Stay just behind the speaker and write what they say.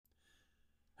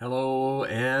Hello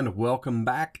and welcome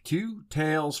back to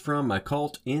Tales from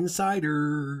Occult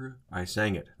Insider. I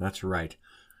sang it. That's right.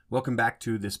 Welcome back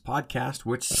to this podcast,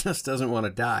 which just doesn't want to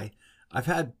die. I've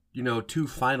had, two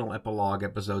final epilogue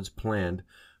episodes planned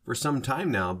for some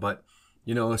time now, but,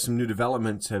 some new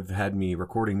developments have had me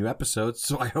recording new episodes,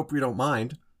 so I hope you don't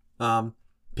mind.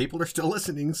 People are still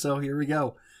listening, so here we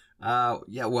go.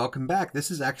 Welcome back.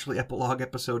 This is actually epilogue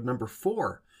episode number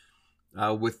 4.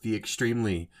 With the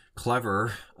extremely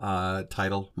clever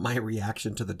title, My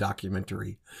Reaction to the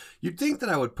Documentary. You'd think that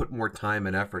I would put more time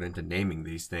and effort into naming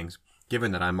these things,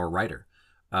 given that I'm a writer.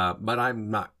 But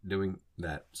I'm not doing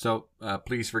that. So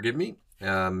please forgive me.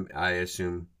 I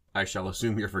shall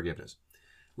assume your forgiveness.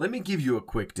 Let me give you a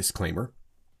quick disclaimer.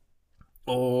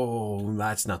 Oh,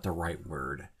 that's not the right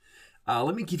word.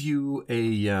 Let me give you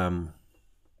a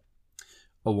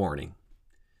warning.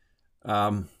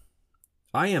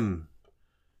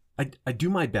 I do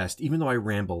my best, even though I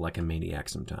ramble like a maniac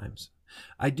sometimes.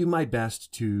 I do my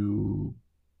best to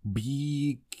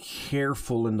be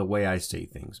careful in the way I say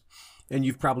things. And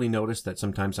you've probably noticed that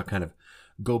sometimes I'll kind of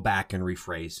go back and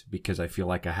rephrase because I feel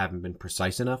like I haven't been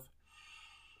precise enough.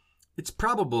 It's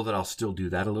probable that I'll still do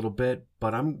that a little bit,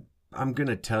 but I'm going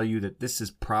to tell you that this is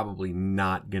probably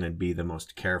not going to be the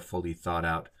most carefully thought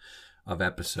out of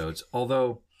episodes.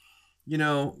 Although,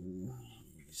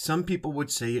 some people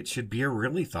would say it should be a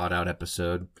really thought out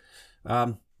episode.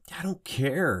 I don't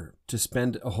care to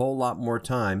spend a whole lot more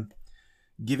time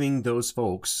giving those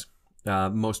folks,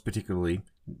 most particularly,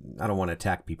 I don't want to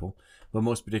attack people, but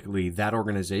most particularly that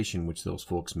organization which those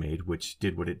folks made, which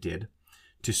did what it did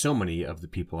to so many of the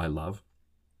people I love.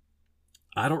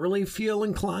 I don't really feel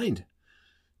inclined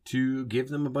to give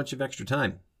them a bunch of extra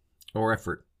time or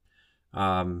effort.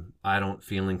 I don't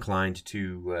feel inclined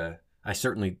to... I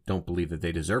certainly don't believe that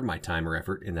they deserve my time or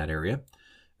effort in that area.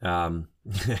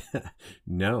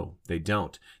 No, they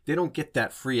don't. They don't get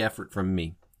that free effort from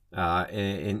me.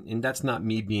 And that's not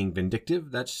me being vindictive.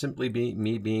 That's simply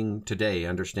me being today,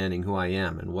 understanding who I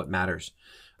am and what matters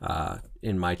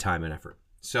in my time and effort.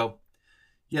 So,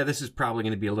 yeah, this is probably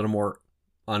going to be a little more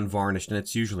unvarnished, and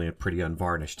it's usually a pretty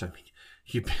unvarnished. I mean,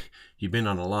 you've been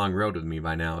on a long road with me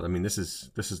by now. I mean, this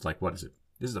is like, what is it?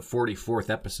 This is the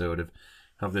 44th episode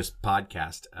of this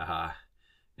podcast,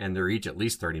 and they're each at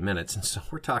least 30 minutes. And so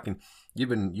we're talking,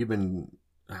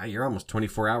 you're almost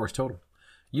 24 hours total.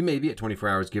 You may be at 24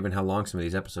 hours given how long some of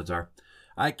these episodes are.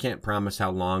 I can't promise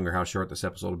how long or how short this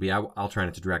episode will be. I'll try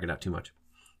not to drag it out too much.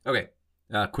 Okay.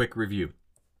 Quick review.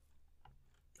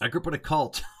 I grew up in a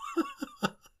cult.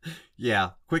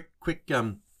 Yeah. Quick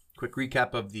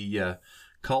recap of the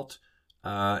cult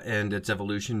and its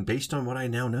evolution based on what I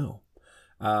now know.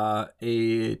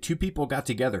 Two people got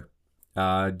together in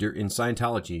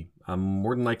Scientology,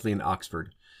 more than likely in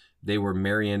Oxford. They were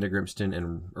Marianne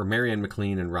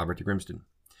MacLean and Robert de Grimston.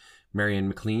 Marianne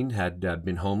MacLean had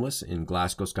been homeless in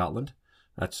Glasgow, Scotland.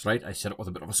 That's right. I said it with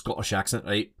a bit of a Scottish accent,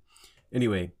 right?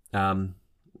 Anyway,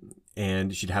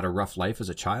 and she'd had a rough life as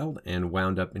a child and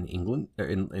wound up in England,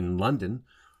 in London,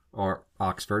 or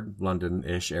Oxford,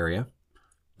 London-ish area.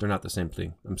 They're not the same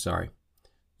thing. I'm sorry.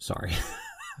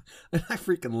 I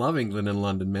freaking love England and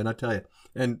London, man, I tell you.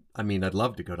 And, I mean, I'd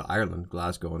love to go to Ireland,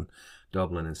 Glasgow and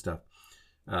Dublin and stuff.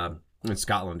 And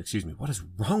Scotland, excuse me. What is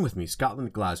wrong with me?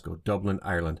 Scotland, Glasgow, Dublin,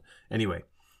 Ireland. Anyway,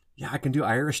 yeah, I can do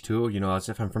Irish too, as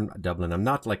if I'm from Dublin. I'm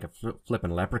not like a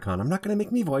flippin' leprechaun. I'm not going to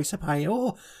make me voice up high.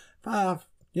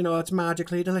 It's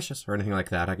magically delicious or anything like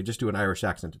that. I could just do an Irish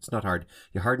accent. It's not hard.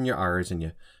 You harden your R's and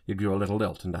you do a little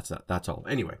lilt, and that's all.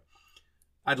 Anyway,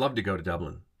 I'd love to go to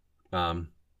Dublin.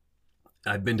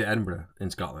 I've been to Edinburgh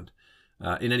in Scotland.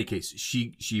 In any case,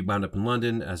 she wound up in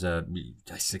London as a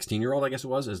 16-year-old, I guess it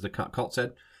was, as the cult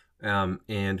said,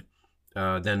 and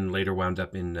then later wound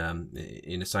up in a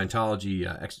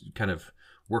Scientology kind of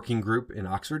working group in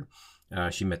Oxford.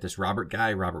 She met this Robert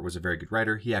guy. Robert was a very good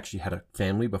writer. He actually had a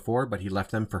family before, but he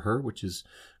left them for her, which is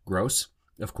gross,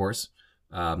 of course.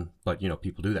 But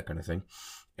people do that kind of thing.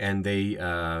 And they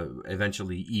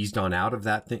eventually eased on out of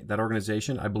that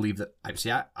organization. I believe that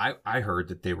I heard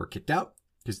that they were kicked out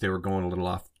because they were going a little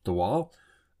off the wall.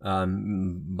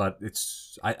 But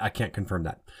I can't confirm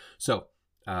that. So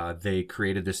they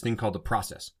created this thing called the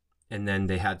Process. And then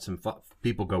they had some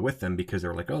people go with them because they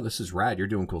were like, oh, this is rad. You're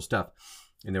doing cool stuff.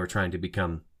 And they were trying to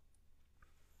become,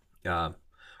 or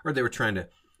they were trying to,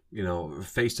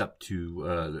 face up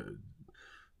to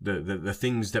the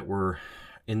things that were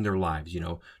in their lives,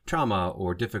 trauma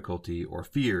or difficulty or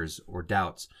fears or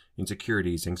doubts,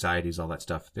 insecurities, anxieties, all that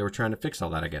stuff. They were trying to fix all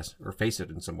that, I guess, or face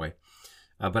it in some way.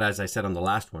 But as I said on the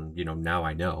last one, now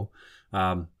I know.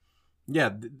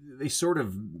 They sort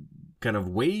of kind of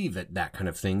wave at that kind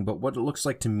of thing. But what it looks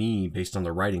like to me, based on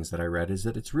the writings that I read, is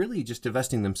that it's really just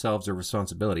divesting themselves of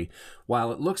responsibility.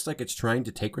 While it looks like it's trying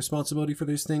to take responsibility for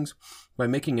these things by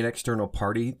making an external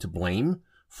party to blame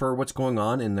for what's going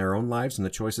on in their own lives and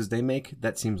the choices they make,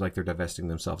 that seems like they're divesting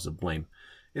themselves of blame.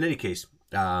 In any case,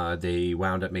 they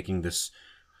wound up making this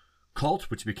cult,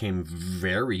 which became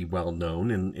very well known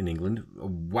in England.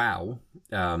 Wow.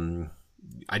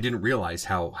 I didn't realize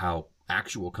how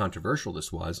actual controversial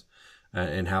this was,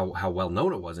 and how well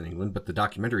known it was in England, but the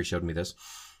documentary showed me this.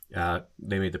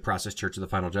 They made the Process Church of the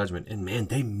Final Judgment, and man,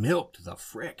 they milked the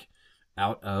frick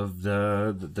out of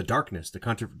the darkness, the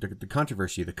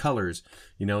controversy, the colors,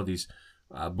 these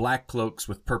black cloaks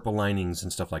with purple linings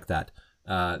and stuff like that.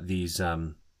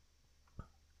 The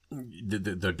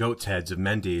goat's heads of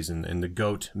Mendes and the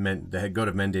goat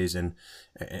of Mendes and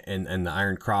the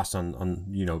Iron Cross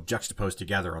on juxtaposed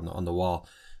together on the wall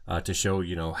to show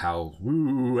how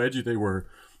edgy they were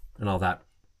and all that.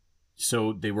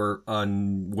 So they were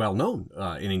well known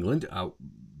in England.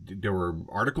 There were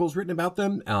articles written about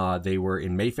them. They were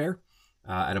in Mayfair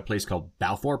at a place called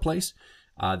Balfour Place.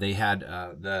 They had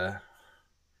the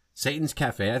Satan's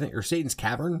Cafe, I think, or Satan's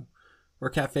Cavern or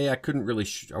Cafe. I couldn't really,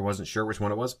 I wasn't sure which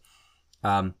one it was.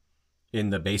 In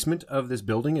the basement of this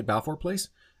building at Balfour Place.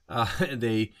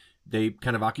 They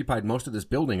kind of occupied most of this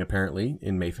building, apparently,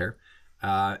 in Mayfair.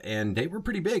 And they were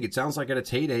pretty big. It sounds like at its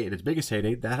heyday, at its biggest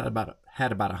heyday, that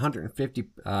had about 150,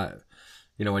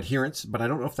 adherents. But I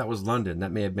don't know if that was London.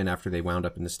 That may have been after they wound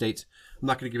up in the States. I'm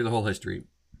not going to give you the whole history.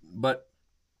 But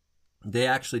they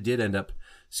actually did end up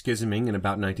schisming in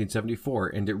about 1974.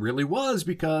 And it really was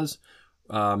because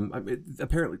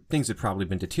apparently things had probably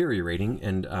been deteriorating.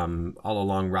 And all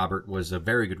along, Robert was a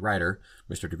very good writer,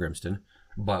 Mr. de Grimston,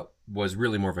 but was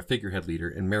really more of a figurehead leader.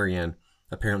 And Marianne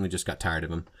apparently just got tired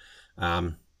of him.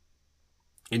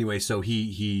 Anyway, so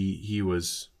he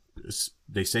was,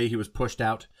 they say he was pushed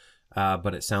out,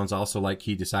 but it sounds also like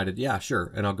he decided, yeah,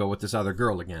 sure, and I'll go with this other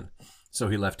girl again. So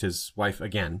he left his wife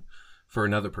again for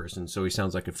another person. So he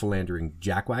sounds like a philandering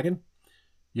jackwagon,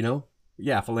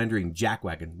 Yeah, philandering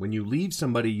jackwagon. When you leave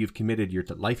somebody you've committed your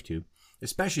life to,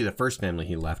 especially the first family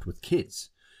he left with kids,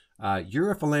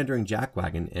 you're a philandering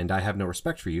jackwagon, and I have no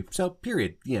respect for you. So,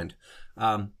 period. The end.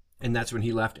 And that's when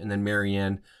he left, and then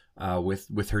Marianne,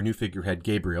 with her new figurehead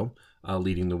Gabriel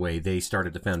leading the way, they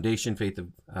started the foundation faith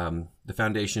of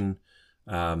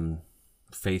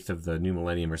faith of the new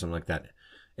millennium or something like that.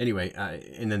 Anyway,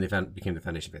 and then they became the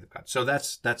foundation faith of God. So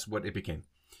that's what it became.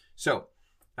 So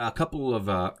a couple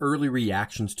of early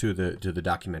reactions to the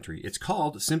documentary. It's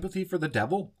called "Sympathy for the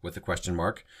Devil?" with a question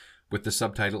mark, with the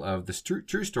subtitle of "The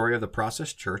True Story of the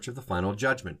Process Church of the Final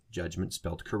Judgment." Judgment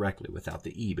spelled correctly without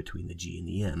the E between the G and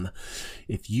the M.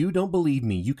 If you don't believe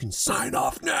me, you can sign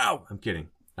off now. I'm kidding.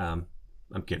 I'm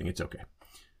kidding. It's okay.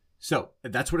 So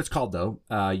that's what it's called, though.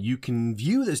 You can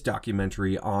view this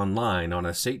documentary online on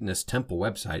a Satanist temple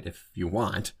website if you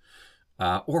want,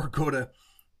 or go to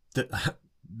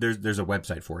there's a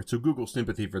website for it. So Google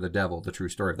 "Sympathy for the Devil, the True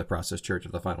Story of the Process Church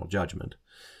of the Final Judgment."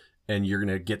 And you're going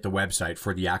to get the website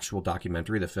for the actual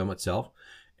documentary, the film itself.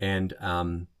 And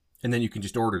then you can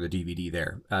just order the DVD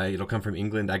there. It'll come from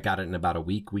England. I got it in about a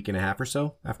week and a half or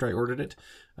so after I ordered it.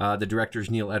 The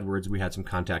director's Neil Edwards. We had some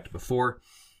contact before.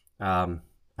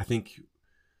 I think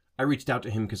I reached out to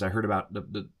him because I heard about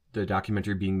the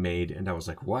documentary being made. And I was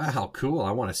like, wow, cool.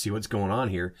 I want to see what's going on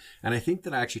here. And I think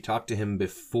that I actually talked to him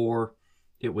before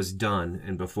it was done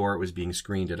and before it was being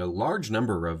screened at a large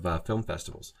number of film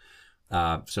festivals.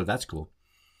 So that's cool.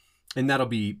 And that'll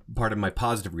be part of my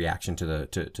positive reaction to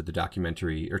the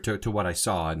documentary, or to what I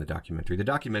saw in the documentary. The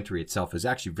documentary itself is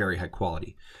actually very high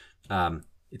quality.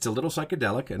 It's a little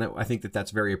psychedelic, and I think that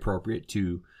that's very appropriate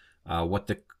to what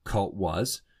the cult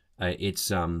was. But it's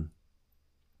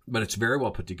very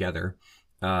well put together.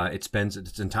 It spends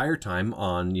its entire time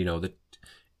on, the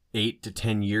 8 to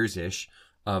 10 years-ish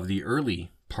of the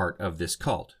early part of this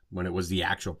cult, when it was the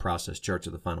actual Process Church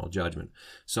of the Final Judgment.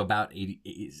 So about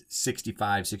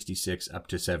 65, 66, up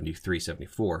to 73,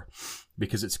 74,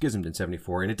 because it schismed in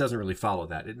 74, and it doesn't really follow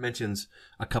that. It mentions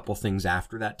a couple things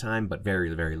after that time, but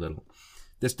very, very little.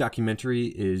 This documentary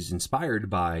is inspired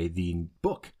by the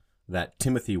book that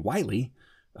Timothy Wiley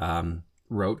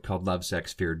wrote called Love,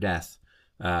 Sex, Fear, Death,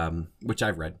 which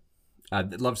I've read.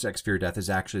 Love, Sex, Fear, Death is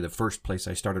actually the first place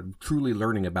I started truly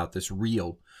learning about this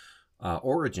real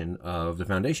origin of the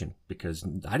foundation, because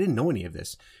I didn't know any of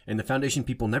this, and the foundation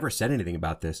people never said anything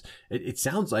about this. It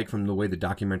sounds like, from the way the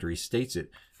documentary states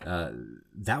it,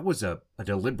 that was a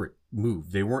deliberate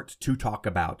move. They weren't to talk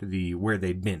about where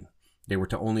they'd been. They were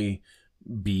to only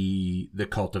be the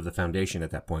cult of the foundation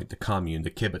at that point, the commune,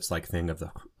 the kibbutz-like thing of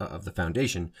the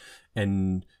foundation,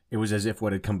 and it was as if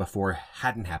what had come before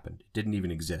hadn't happened. It didn't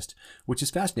even exist, which is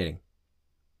fascinating.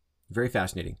 Very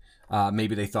fascinating.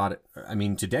 Maybe they thought it, I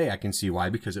mean, today I can see why,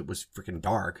 because it was freaking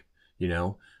dark, you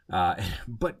know,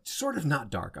 but sort of not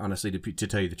dark, honestly, to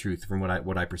tell you the truth, from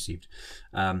what I perceived.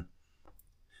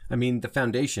 I mean, the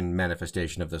foundation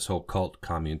manifestation of this whole cult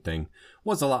commune thing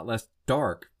was a lot less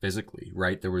dark physically,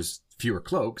 right? There was fewer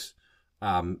cloaks,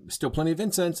 still plenty of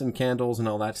incense and candles and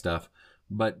all that stuff,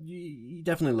 but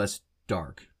definitely less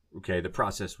dark. Okay, the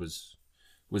process was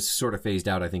sort of phased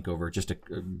out, I think, over just a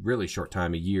really short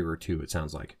time, a year or two, it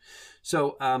sounds like.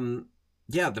 So,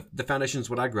 yeah, the foundation is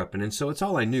what I grew up in, and so it's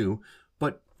all I knew.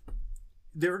 But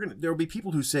there will be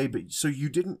people who say, "But so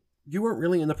you weren't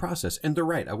really in the process," and they're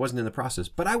right. I wasn't in the process,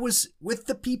 but I was with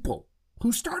the people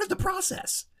who started the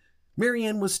process.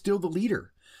 Marianne was still the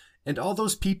leader, and all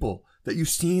those people that you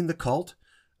see in the cult,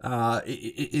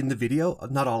 in the video,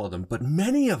 not all of them, but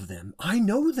many of them, I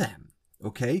know them.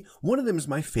 Okay, one of them is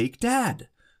my fake dad.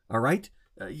 All right,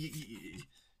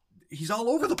 he's all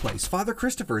over the place. Father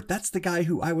Christopher, that's the guy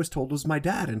who I was told was my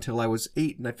dad until I was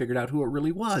 8 and I figured out who it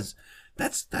really was.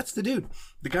 That's the dude.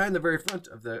 The guy in the very front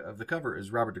of the cover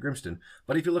is Robert de Grimston.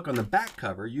 But if you look on the back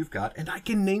cover, you've got, and I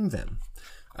can name them.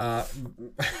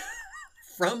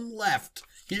 From left,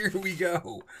 here we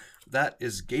go. That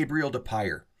is Gabriel de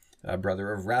Pyre,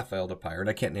 brother of Raphael de Pyre. And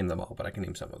I can't name them all, but I can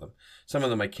name some of them. Some of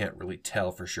them I can't really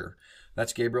tell for sure.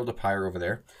 That's Gabriel de Pyre over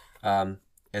there.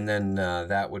 And then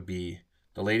that would be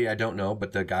the lady I don't know,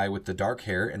 but the guy with the dark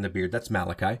hair and the beard, that's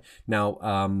Malachi. Now,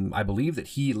 I believe that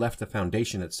he left the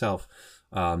foundation itself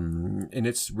in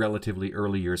its relatively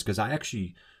early years, because I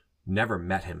actually never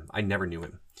met him. I never knew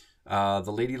him.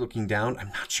 The lady looking down,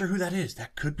 I'm not sure who that is.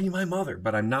 That could be my mother,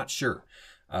 but I'm not sure.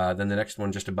 Then the next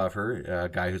one just above her, a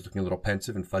guy who's looking a little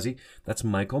pensive and fuzzy, that's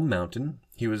Michael Mountain.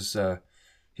 He was...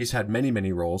 He's had many,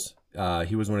 many roles.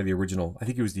 He was one of the original, I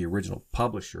think he was the original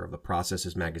publisher of the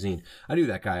Processes magazine. I knew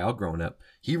that guy all growing up.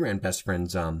 He ran Best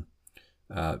Friends, the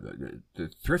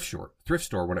thrift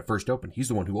store when it first opened. He's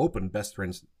the one who opened Best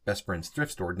Friends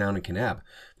thrift store down in Kanab.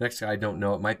 Next guy I don't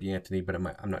know. It might be Anthony, but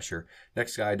I'm not sure.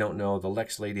 Next guy I don't know. The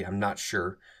Lex lady, I'm not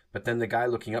sure. But then the guy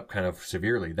looking up kind of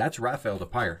severely, that's Raphael de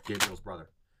Pyre, Gabriel's brother.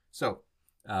 So,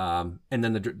 and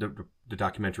then the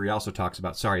documentary also talks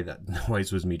about, sorry, that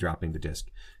noise was me dropping the disc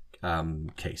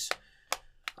case.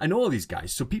 I know all these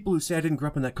guys, so people who say I didn't grow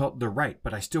up in that cult, they're right,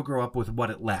 but I still grow up with what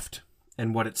it left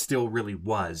and what it still really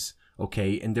was,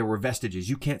 okay? And there were vestiges.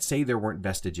 You can't say there weren't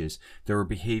vestiges. There were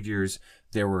behaviors,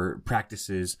 there were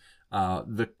practices.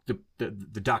 The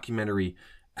documentary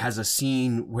has a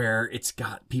scene where it's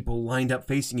got people lined up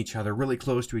facing each other, really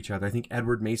close to each other. I think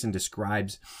Edward Mason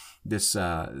describes this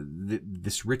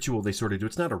this ritual they sort of do.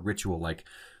 It's not a ritual like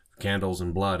candles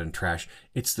and blood and trash.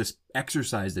 It's this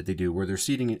exercise that they do where they're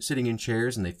sitting in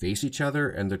chairs and they face each other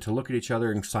and they're to look at each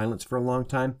other in silence for a long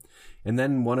time. And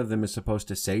then one of them is supposed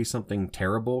to say something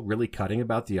terrible, really cutting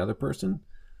about the other person.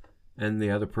 And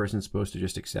the other person's supposed to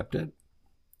just accept it.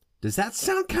 Does that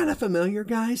sound kind of familiar,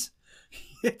 guys?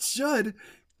 It should.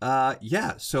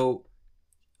 Yeah. So,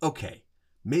 okay.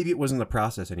 Maybe it wasn't the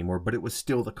process anymore, but it was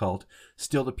still the cult,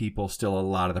 still the people, still a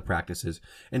lot of the practices,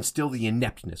 and still the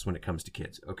ineptness when it comes to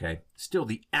kids, okay? Still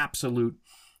the absolute,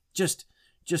 just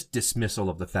dismissal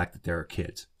of the fact that there are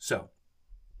kids. So,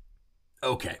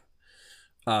 okay.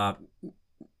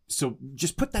 So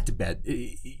just put that to bed.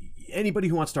 Anybody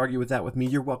who wants to argue with that with me,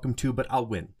 you're welcome to, but I'll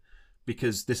win.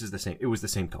 Because this is the same, it was the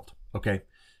same cult, okay?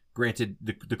 Granted,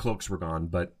 the cloaks were gone,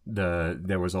 but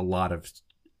there was a lot of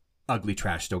ugly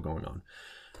trash still going on.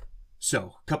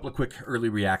 So, a couple of quick early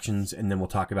reactions, and then we'll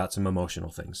talk about some emotional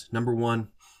things. Number one,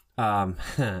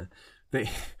 this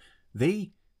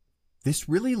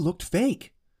really looked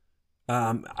fake.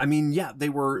 I mean, yeah, they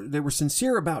were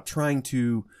sincere about trying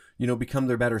to, become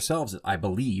their better selves. I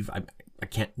believe. I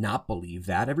can't not believe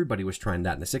that. Everybody was trying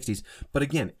that in the 60s. But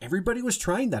again, everybody was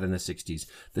trying that in the 60s.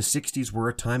 The 60s were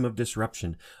a time of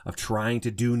disruption, of trying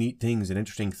to do neat things and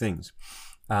interesting things.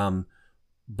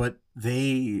 But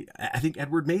I think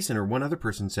Edward Mason or one other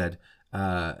person said,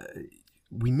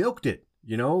 we milked it.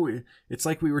 It's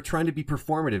like we were trying to be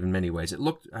performative in many ways. It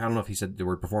looked, I don't know if he said the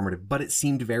word performative, but it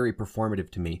seemed very performative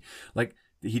to me. Like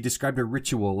he described a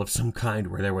ritual of some kind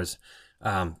where there was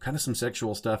kind of some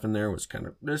sexual stuff in there. It was kind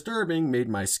of disturbing, made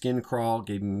my skin crawl,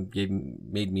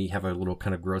 made me have a little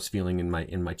kind of gross feeling in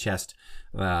my chest.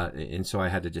 And so I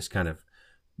had to just kind of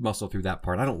muscle through that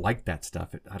part. I don't like that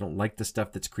stuff. I don't like the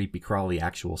stuff that's creepy crawly,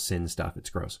 actual sin stuff.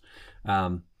 It's gross.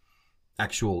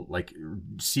 Actual, like,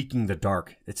 seeking the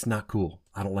dark. It's not cool.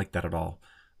 I don't like that at all.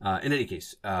 In any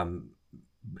case,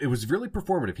 it was really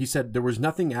performative. He said there was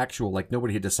nothing actual, like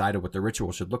nobody had decided what the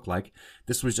ritual should look like.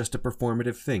 This was just a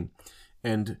performative thing.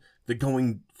 And the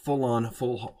going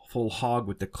full hog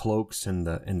with the cloaks and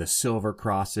the silver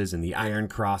crosses and the iron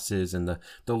crosses and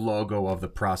the logo of the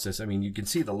process. I mean, you can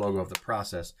see the logo of the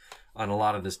process on a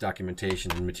lot of this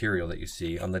documentation and material that you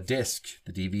see on the disc,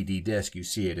 the DVD disc. You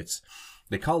see it.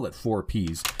 They call it 4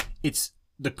 Ps. It's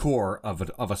the core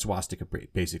of a swastika,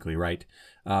 basically, right?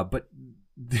 But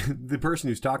the person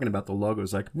who's talking about the logo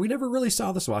is like, we never really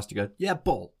saw the swastika. Yeah,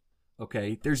 bull.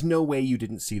 Okay, there's no way you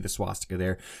didn't see the swastika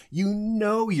there. You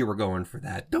know you were going for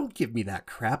that. Don't give me that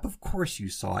crap. Of course you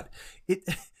saw it.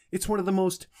 It's one of the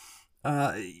most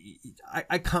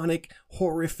iconic,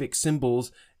 horrific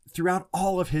symbols throughout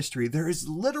all of history. There is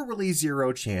literally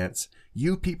zero chance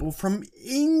you people from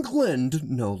England,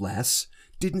 no less,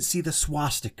 didn't see the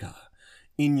swastika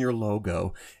in your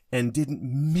logo and didn't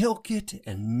milk it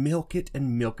and milk it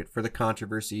and milk it for the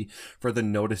controversy, for the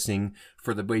noticing,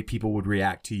 for the way people would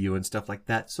react to you and stuff like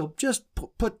that. So just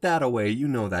put that away. You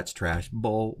know that's trash.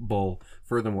 Bull,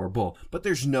 furthermore, bull. But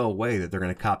there's no way that they're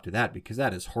going to cop to that, because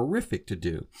that is horrific to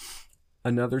do.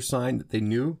 Another sign that they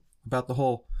knew about the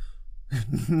whole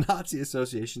Nazi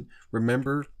association,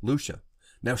 remember Lucia.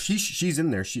 Now she's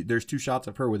in there. There's 2 shots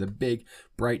of her with a big,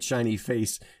 bright, shiny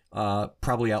face,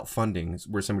 probably out funding,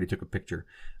 where somebody took a picture.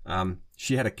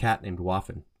 She had a cat named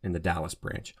Waffen in the Dallas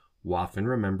branch. Waffen,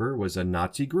 remember, was a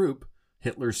Nazi group,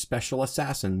 Hitler's special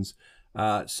assassins.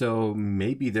 So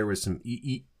maybe there was some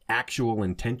actual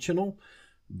intentional.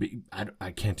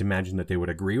 I can't imagine that they would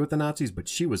agree with the Nazis, but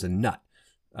she was a nut.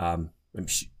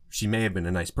 She may have been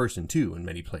a nice person too in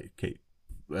many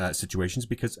situations,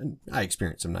 because I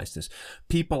experienced some niceness.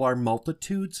 People are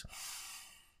multitudes,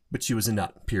 but she was a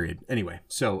nut, period. Anyway,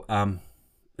 so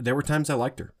there were times I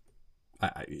liked her.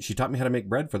 She taught me how to make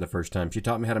bread for the first time. She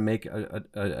taught me how to make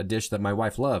a dish that my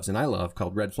wife loves and I love,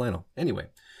 called red flannel. Anyway,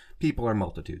 people are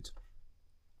multitudes.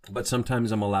 But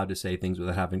sometimes I'm allowed to say things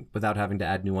without having to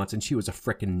add nuance, and she was a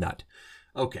frickin' nut.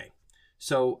 Okay,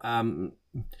 so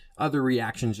other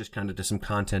reactions, just kind of to some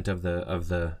content of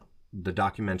the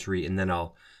documentary, and then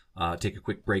I'll take a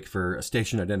quick break for a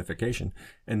station identification,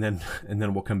 and then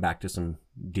we'll come back to some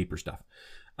deeper stuff.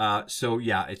 So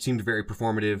yeah, it seemed very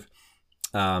performative,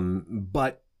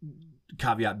 but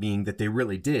caveat being that they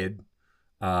really did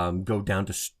go down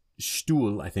to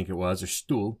Stuhl, I think it was, or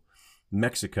Stuhl,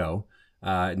 Mexico,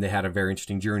 and they had a very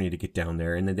interesting journey to get down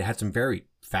there, and then they had some very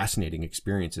fascinating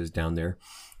experiences down there.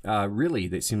 Really,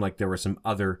 it seemed like there was some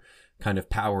other kind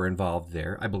of power involved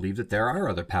there. I believe that there are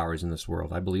other powers in this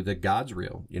world. I believe that God's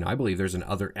real. I believe there's an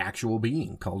other actual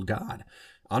being called God.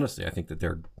 Honestly, I think that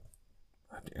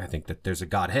there's a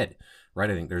Godhead, right?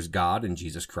 I think there's God and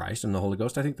Jesus Christ and the Holy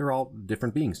Ghost. I think they're all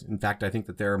different beings. In fact, I think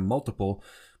that there are multiple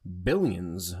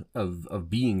billions of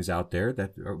beings out there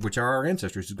which are our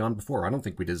ancestors who've gone before. I don't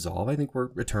think we dissolve. I think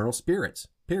we're eternal spirits,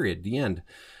 period, the end.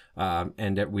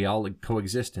 And that we all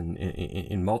coexist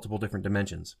in multiple different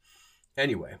dimensions.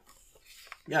 Anyway,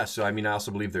 yeah, so I also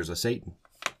believe there's a Satan.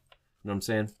 You know what I'm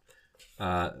saying?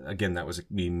 Again, that was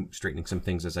me straightening some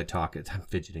things as I talk. I'm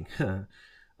fidgeting.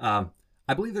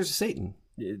 I believe there's a Satan.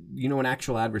 An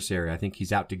actual adversary. I think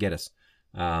he's out to get us.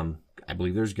 I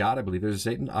believe there's God. I believe there's a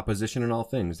Satan. Opposition in all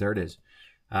things. There it is.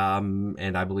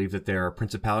 And I believe that there are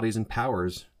principalities and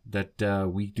powers that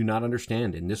we do not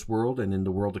understand in this world and in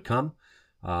the world to come.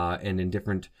 And in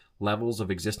different levels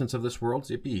of existence of this world.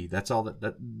 That's all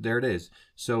that there it is.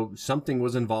 So something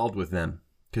was involved with them,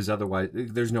 because otherwise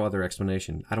there's no other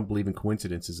explanation. I don't believe in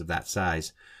coincidences of that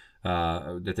size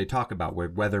that they talk about, where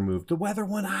weather moved. The weather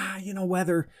one,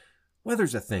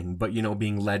 weather's a thing, but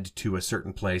being led to a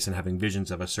certain place and having visions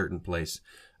of a certain place.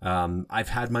 I've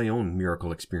had my own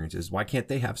miracle experiences. Why can't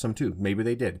they have some too? Maybe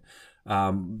they did.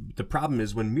 The problem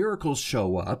is when miracles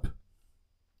show up,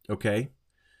 okay,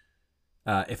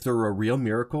 if they're a real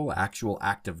miracle, actual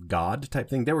act of God type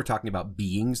thing, they were talking about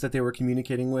beings that they were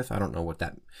communicating with. I don't know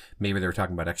maybe they were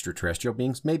talking about extraterrestrial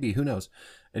beings. Maybe, who knows?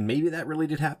 And maybe that really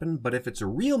did happen. But if it's a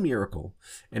real miracle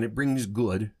and it brings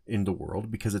good in the world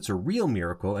because it's a real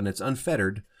miracle and it's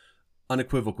unfettered,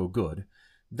 unequivocal good,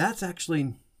 that's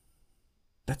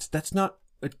not,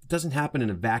 it doesn't happen in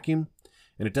a vacuum,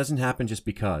 and it doesn't happen just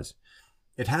because.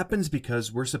 It happens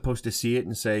because we're supposed to see it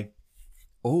and say,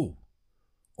 oh,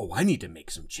 I need to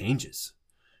make some changes.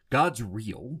 God's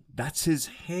real. That's his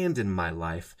hand in my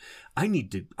life. I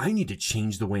need to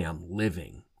change the way I'm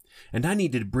living. And I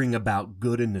need to bring about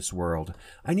good in this world.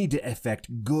 I need to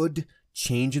effect good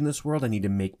change in this world. I need to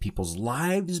make people's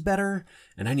lives better.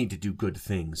 And I need to do good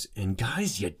things. And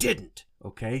guys, you didn't.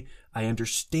 Okay? I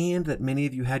understand that many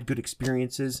of you had good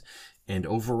experiences and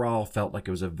overall felt like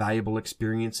it was a valuable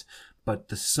experience. But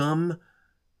the sum,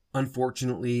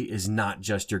 unfortunately, is not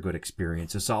just your good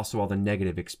experience. It's also all the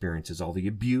negative experiences, all the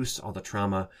abuse, all the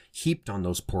trauma heaped on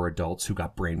those poor adults who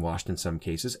got brainwashed in some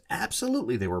cases.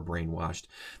 Absolutely, they were brainwashed.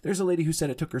 There's a lady who said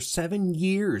it took her 7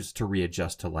 years to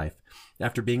readjust to life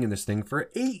after being in this thing for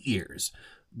 8 years.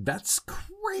 That's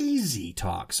crazy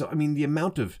talk. So, I mean, the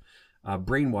amount of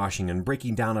brainwashing and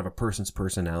breaking down of a person's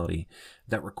personality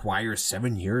that requires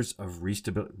 7 years of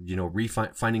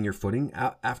finding your footing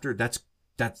after, that's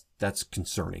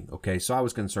concerning. Okay. So I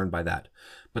was concerned by that,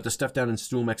 but the stuff down in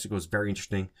Sewell, Mexico is very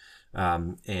interesting.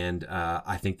 And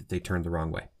I think that they turned the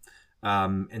wrong way.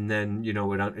 And then,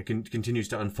 it continues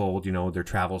to unfold, their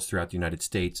travels throughout the United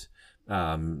States,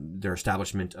 their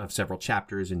establishment of several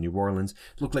chapters in New Orleans.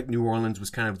 It looked like New Orleans was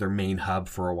kind of their main hub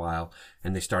for a while,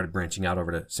 and they started branching out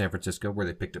over to San Francisco, where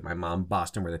they picked up my mom,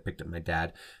 Boston, where they picked up my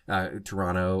dad,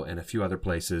 Toronto, and a few other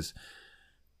places.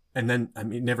 And then,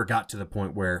 never got to the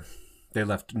point where they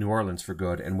left New Orleans for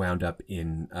good and wound up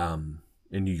in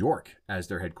New York as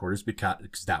their headquarters,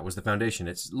 because that was the foundation.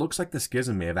 It looks like the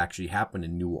schism may have actually happened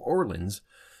in New Orleans,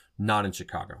 not in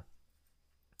Chicago.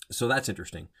 So that's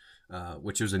interesting.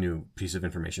 Which was a new piece of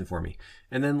information for me.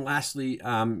 And then lastly,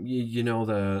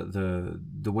 the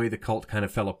way the cult kind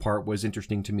of fell apart was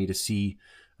interesting to me to see,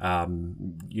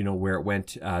 where it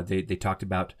went. They talked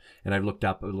about, and I've looked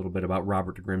up a little bit about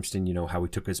Robert Grimston, how he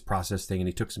took his process thing and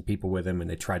he took some people with him and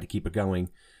they tried to keep it going,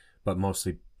 but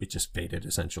mostly it just faded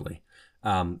essentially.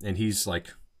 And he's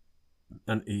like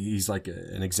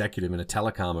an executive in a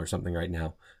telecom or something right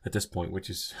now at this point, which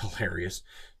is hilarious.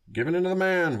 Giving in to the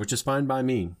man, which is fine by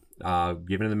me.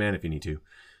 Give in to the man if you need to,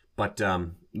 but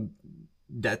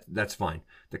that's fine.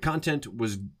 The content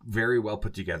was very well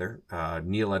put together.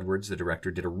 Neil Edwards, the director,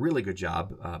 did a really good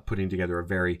job putting together a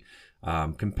very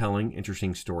compelling,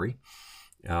 interesting story.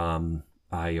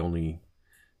 I only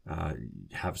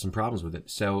have some problems with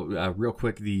it. So real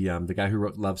quick, the guy who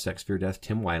wrote Love, Sex, Fear, Death,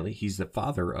 Tim Wiley, he's the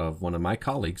father of one of my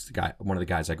colleagues, one of the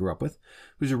guys I grew up with,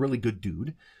 who's a really good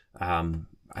dude.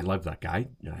 I love that guy.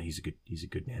 He's a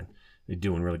good man. They're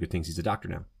doing really good things. He's a doctor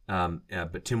now.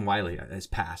 But Tim Wiley has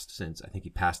passed since. I think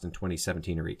he passed in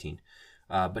 2017 or 18.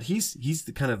 But he's he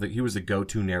was the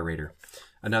go-to narrator.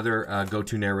 Another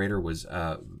go-to narrator was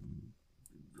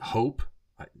Hope.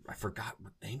 I forgot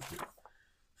what name.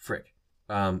 Frick.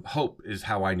 Hope is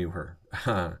how I knew her.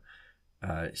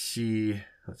 She,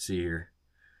 let's see here.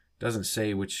 Doesn't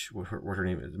say what her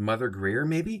name is. Mother Greer,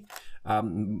 maybe?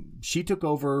 She took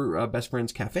over Best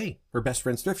Friends Cafe, or Best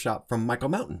Friends Thrift Shop, from Michael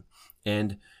Mountain.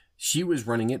 And she was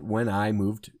running it when I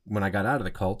got out of the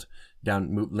cult,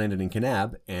 landed in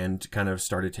Kanab, and kind of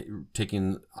started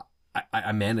taking,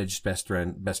 I managed Best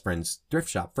Friends Thrift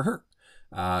Shop for her.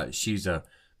 She's a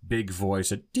big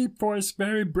voice, a deep voice,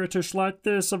 very British like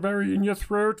this, a very in your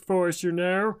throat voice,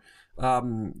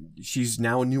 She's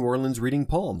now in New Orleans reading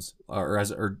poems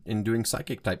or doing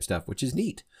psychic type stuff, which is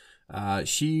neat.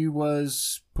 She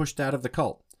was pushed out of the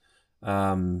cult.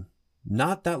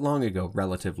 Not that long ago,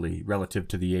 relative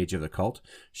to the age of the cult.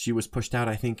 She was pushed out,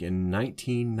 I think, in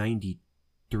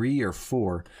 1993 or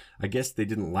 4. I guess they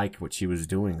didn't like what she was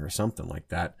doing or something like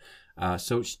that.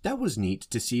 So that was neat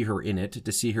to see her in it,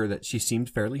 to see her that she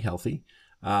seemed fairly healthy.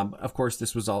 Of course,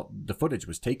 the footage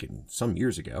was taken some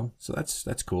years ago, so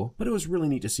that's cool. But it was really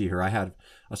neat to see her. I had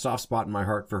a soft spot in my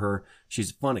heart for her. She's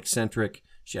fun, eccentric.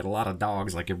 She had a lot of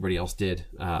dogs like everybody else did.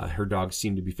 Her dogs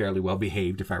seemed to be fairly well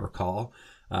behaved, if I recall.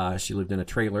 She lived in a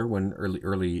trailer when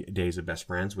early days of Best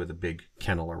Friends with a big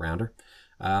kennel around her.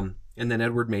 And then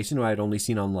Edward Mason, who I had only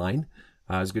seen online.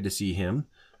 It was good to see him.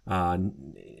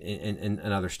 And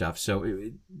other stuff. So,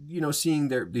 seeing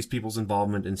these people's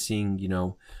involvement and seeing,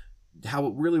 how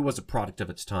it really was a product of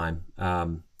its time,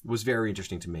 was very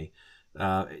interesting to me.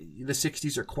 The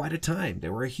 60s are quite a time. They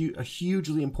were a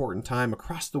hugely important time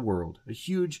across the world, a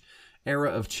huge era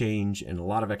of change and a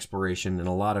lot of exploration and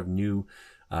a lot of new,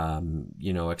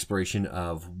 exploration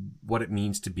of what it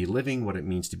means to be living, what it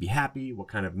means to be happy, what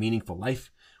kind of meaningful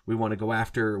life we want to go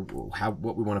after,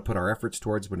 what we want to put our efforts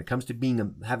towards when it comes to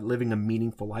living a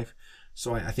meaningful life.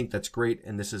 So I think that's great.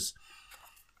 And this is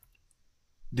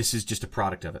just a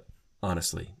product of it,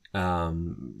 honestly.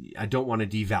 I don't want to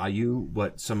devalue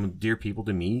what some dear people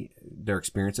to me, their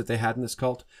experience that they had in this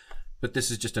cult, but this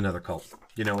is just another cult.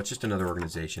 It's just another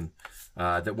organization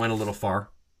that went a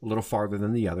little farther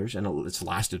than the others, and it's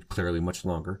lasted clearly much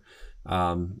longer.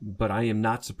 But I am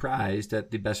not surprised that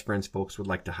the Best Friends folks would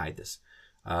like to hide this.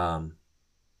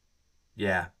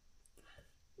 Yeah,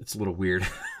 it's a little weird.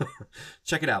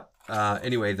 Check it out.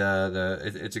 Anyway,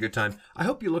 it's a good time. I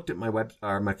hope you looked at my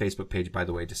my Facebook page, by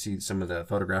the way, to see some of the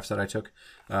photographs that I took.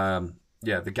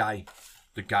 Yeah, the guy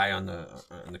on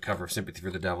the cover of Sympathy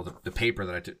for the Devil, the paper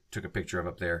that I took a picture of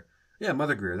up there. Yeah,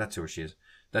 Mother Greer, that's who she is.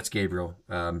 That's Gabriel.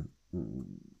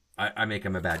 I make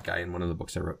him a bad guy in one of the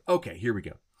books I wrote. Okay, here we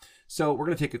go. So we're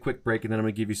going to take a quick break, and then I'm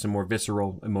going to give you some more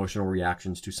visceral, emotional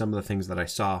reactions to some of the things that I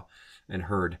saw and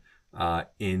heard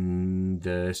in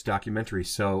this documentary.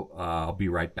 So I'll be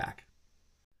right back.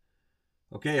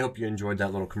 Okay, I hope you enjoyed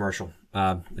that little commercial.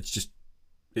 It's just,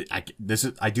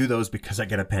 I do those because I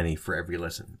get a penny for every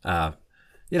listen.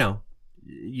 You know,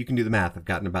 you can do the math. I've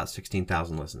gotten about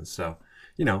 16,000 listens, so,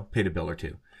 you know, paid a bill or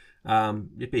two.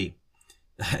 Yippee.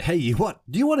 Hey, do you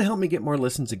want to help me get more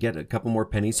listens and get a couple more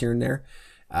pennies here and there?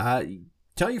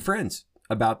 Tell your friends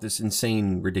about this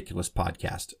insane, ridiculous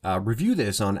podcast. Review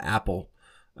this on Apple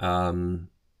Podcast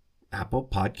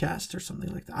or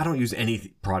something like that. I don't use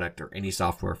any product or any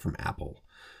software from Apple.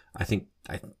 I think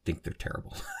they're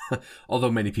terrible,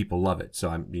 although many people love it.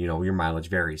 So your mileage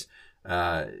varies.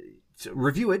 So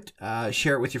review it,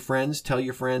 share it with your friends, tell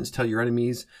your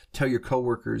enemies, tell your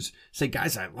coworkers, say,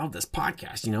 guys, I love this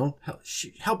podcast,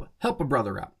 help a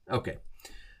brother out. Okay.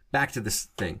 Back to this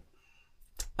thing.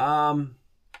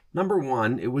 Number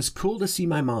one, it was cool to see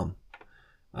my mom.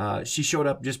 She showed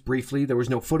up just briefly. There was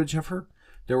no footage of her.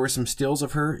 There were some stills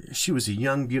of her. She was a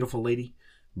young, beautiful lady,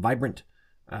 vibrant.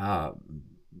 I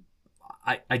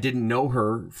didn't know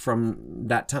her from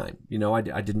that time.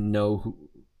 I didn't know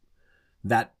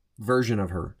that version of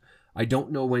her. I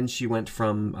don't know when she went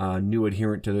from new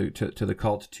adherent to the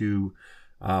cult to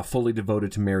fully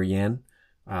devoted to Marianne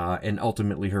and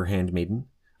ultimately her handmaiden.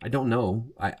 I don't know.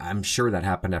 I'm sure that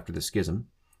happened after the schism.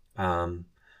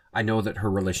 I know that her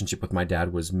relationship with my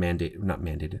dad was not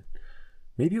mandated.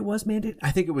 Maybe it was mandated.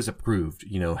 I think it was approved.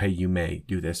 Hey, you may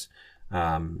do this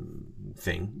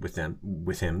thing with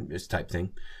him, this type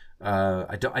thing.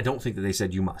 I don't think that they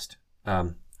said you must.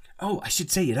 I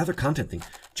should say another content thing.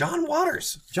 John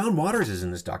Waters is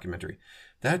in this documentary.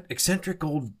 That eccentric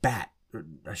old bat.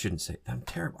 I shouldn't say. I'm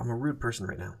terrible. I'm a rude person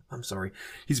right now. I'm sorry.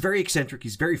 He's very eccentric.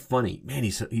 He's very funny. Man,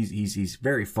 he's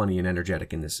very funny and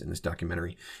energetic in this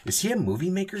documentary. Is he a movie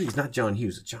maker? He's not John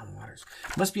Hughes. It's John Waters.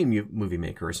 Must be a movie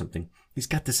maker or something. He's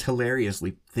got this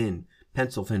hilariously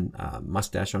pencil thin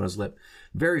mustache on his lip.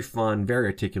 Very fun, very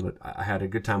articulate. I had a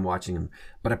good time watching him.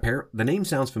 But the name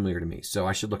sounds familiar to me, so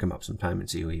I should look him up sometime and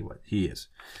see who he is.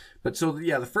 But so,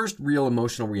 yeah, the first real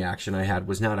emotional reaction I had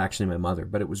was not actually my mother,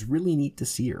 but it was really neat to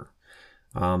see her.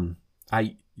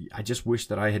 I just wish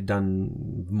that I had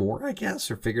done more, I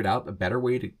guess, or figured out a better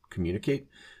way to communicate.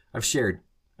 I've shared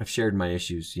my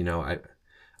issues. I've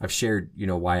shared,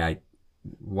 why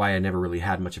I never really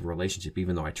had much of a relationship,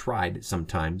 even though I tried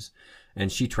sometimes, and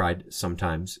she tried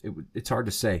sometimes. It's hard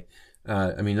to say.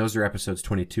 Those are episodes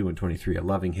 22 and 23. A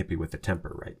loving hippie with a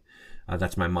temper, right?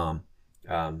 That's my mom.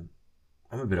 I'm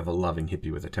a bit of a loving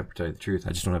hippie with a temper, to tell you the truth.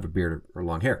 I just don't have a beard or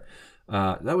long hair.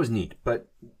 That was neat, but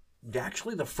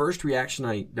actually the first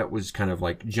reaction that was kind of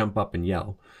like jump up and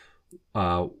yell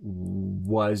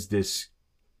was this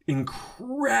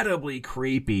incredibly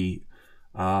creepy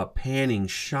panning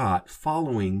shot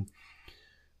following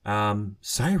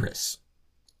Cyrus,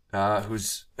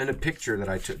 who's in a picture that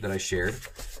I shared,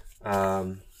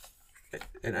 and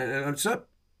it's not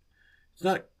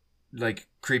like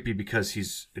creepy because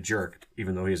he's a jerk,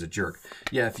 even though he is a jerk.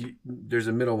 Yeah, there's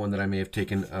a middle one that I may have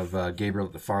taken of Gabriel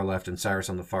at the far left and Cyrus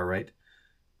on the far right.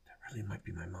 That really might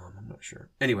be my mom. I'm not sure.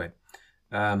 Anyway,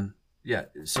 yeah.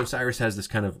 So Cyrus has this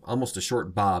kind of almost a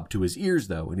short bob to his ears,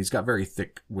 though, and he's got very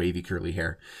thick, wavy, curly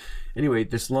hair. Anyway,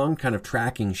 this long kind of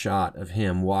tracking shot of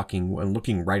him walking and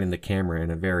looking right in the camera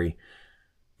in a very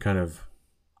kind of,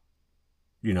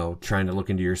 trying to look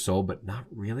into your soul, but not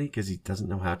really because he doesn't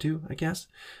know how to, I guess.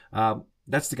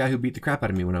 That's the guy who beat the crap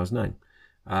out of me when I was 9.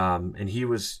 And he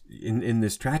was in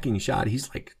this tracking shot.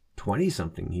 He's like 20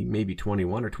 something. He may be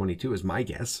 21 or 22 is my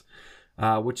guess,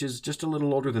 which is just a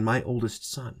little older than my oldest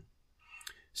son.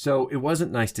 So it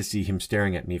wasn't nice to see him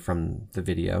staring at me from the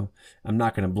video. I'm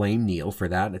not going to blame Neil for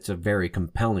that. It's a very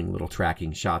compelling little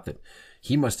tracking shot that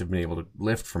he must have been able to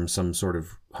lift from some sort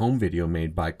of home video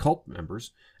made by cult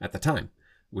members at the time,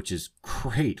 which is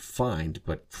great find,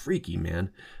 but freaky,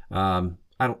 man. I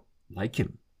don't like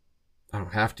him. I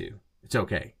don't have to. It's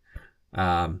okay.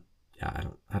 I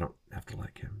don't have to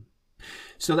like him.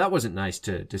 So that wasn't nice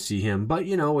to see him, but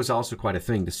it was also quite a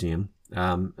thing to see him.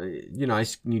 I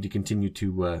need to continue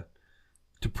to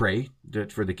pray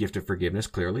for the gift of forgiveness,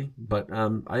 clearly, but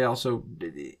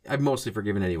I've mostly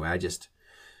forgiven anyway.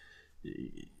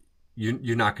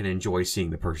 You're not going to enjoy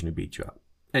seeing the person who beat you up.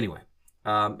 Anyway,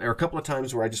 there are a couple of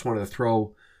times where I just wanted to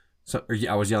throw,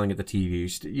 I was yelling at the TV.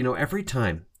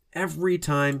 Every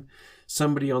time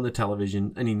somebody on the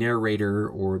television, any narrator,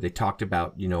 or they talked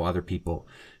about, other people,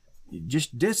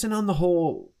 just dissing on the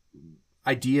whole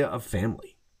idea of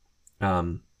family.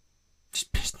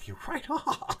 Just pissed me right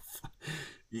off.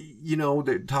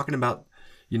 They're talking about,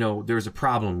 there's a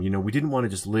problem. We didn't want to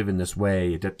just live in this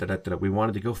way. We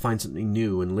wanted to go find something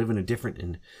new and live in a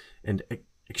different and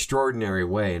extraordinary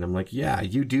way. And I'm like, yeah,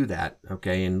 you do that.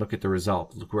 Okay. And look at the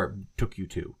result. Look where it took you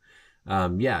to.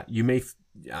 You may,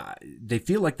 they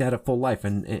feel like that a full life.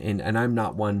 And I'm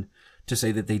not one to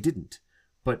say that they didn't,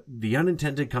 but the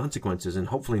unintended consequences, and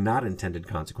hopefully not intended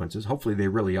consequences, hopefully they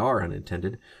really are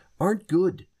unintended, aren't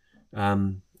good.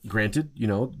 Granted,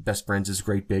 best friends is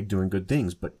great big doing good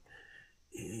things, but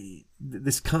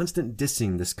this constant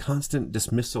dissing, this constant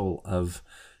dismissal of,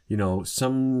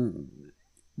 some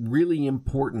really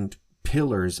important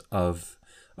pillars of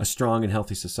a strong and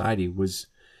healthy society was,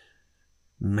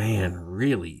 man,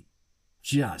 really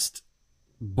just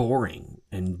boring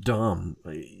and dumb.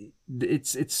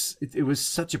 It was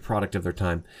such a product of their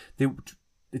time.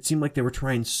 It seemed like they were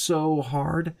trying so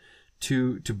hard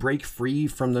to break free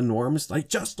from the norms,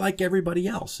 just like everybody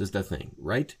else is the thing,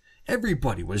 right?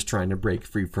 Everybody was trying to break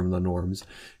free from the norms.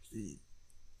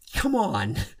 Come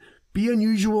on, be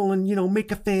unusual and,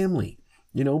 make a family,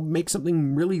 make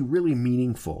something really, really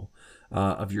meaningful,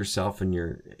 of yourself and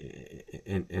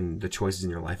and the choices in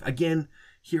your life. Again,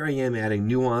 here I am adding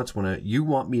nuance when you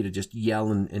want me to just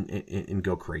yell and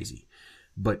go crazy,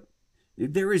 but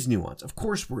there is nuance. Of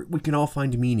course, we can all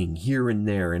find meaning here and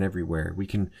there and everywhere.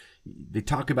 They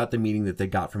talk about the meaning that they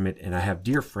got from it. And I have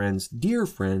dear friends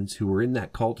who were in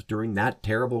that cult during that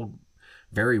terrible,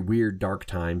 very weird, dark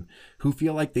time, who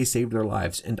feel like they saved their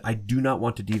lives. And I do not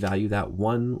want to devalue that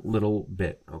one little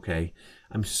bit. Okay.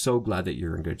 I'm so glad that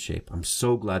you're in good shape. I'm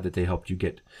so glad that they helped you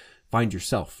find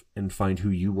yourself and find who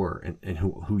you were and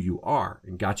who you are,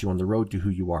 and got you on the road to who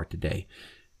you are today.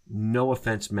 No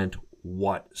offense meant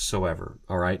whatsoever.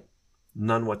 All right.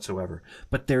 None whatsoever.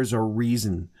 But there's a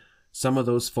reason some of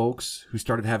those folks who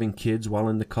started having kids while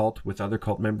in the cult with other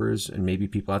cult members and maybe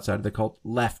people outside of the cult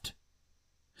left.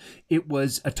 It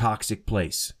was a toxic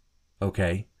place.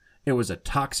 Okay. It was a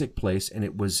toxic place, and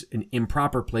it was an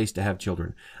improper place to have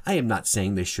children. I am not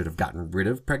saying they should have gotten rid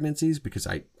of pregnancies, because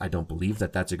I don't believe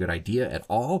that that's a good idea at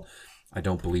all. I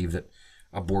don't believe that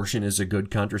abortion is a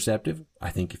good contraceptive. I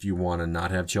think if you want to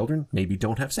not have children, maybe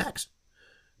don't have sex,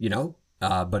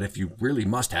 but if you really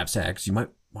must have sex, you might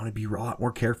want to be a lot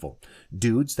more careful.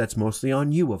 Dudes, that's mostly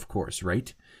on you, of course,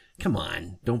 right? Come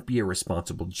on, don't be a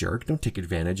responsible jerk. Don't take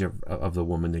advantage of the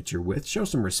woman that you're with. Show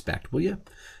some respect, will you?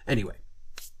 Anyway,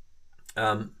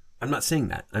 I'm not saying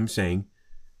that. I'm saying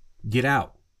get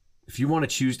out. If you want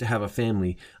to choose to have a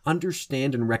family,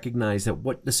 understand and recognize that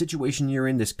what the situation you're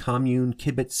in, this commune,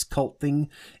 kibbutz, cult thing,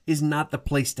 is not the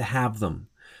place to have them.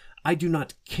 I do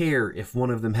not care if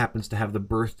one of them happens to have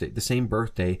the same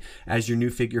birthday as your new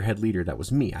figurehead leader. That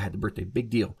was me. I had the birthday. Big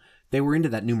deal. They were into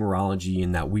that numerology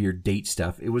and that weird date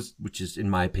stuff. Which is, in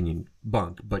my opinion,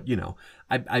 bunk. But,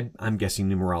 I'm guessing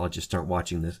numerologists aren't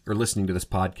watching this or listening to this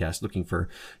podcast looking for,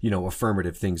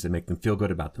 affirmative things that make them feel good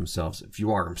about themselves. If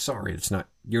you are, I'm sorry.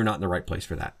 You're not in the right place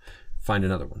for that. Find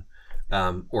another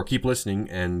one. Or keep listening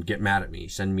and get mad at me.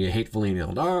 Send me a hateful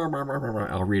email.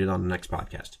 I'll read it on the next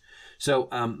podcast. So,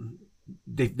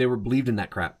 they were believed in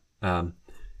that crap.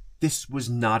 This was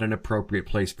not an appropriate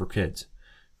place for kids.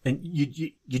 And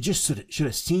you just should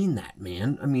have seen that,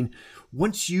 man. I mean,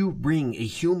 once you bring a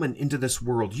human into this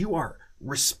world, you are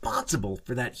responsible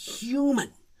for that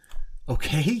human.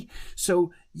 Okay?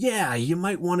 So, yeah, you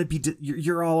might want to be,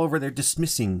 you're all over there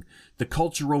dismissing the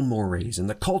cultural mores and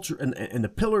the culture and the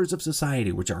pillars of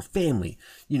society, which are family,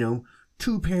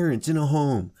 two parents in a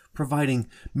home, providing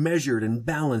measured and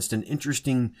balanced and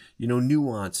interesting,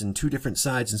 nuance and two different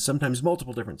sides and sometimes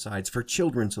multiple different sides for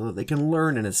children so that they can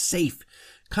learn in a safe,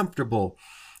 comfortable,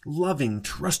 loving,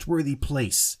 trustworthy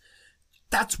place.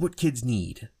 That's what kids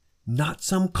need. Not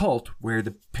some cult where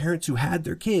the parents who had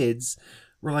their kids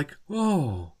were like,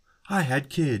 oh, I had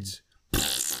kids.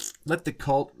 Let the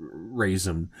cult raise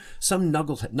them. Some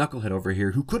knucklehead over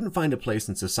here who couldn't find a place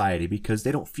in society because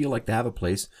they don't feel like they have a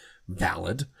place,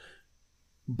 valid,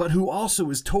 but who also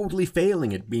is totally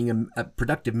failing at being a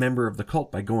productive member of the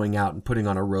cult by going out and putting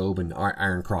on a robe and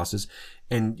iron crosses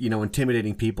and,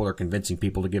 intimidating people or convincing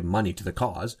people to give money to the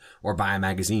cause or buy a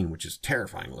magazine, which is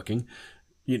terrifying looking.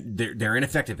 They're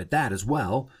ineffective at that as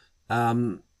well.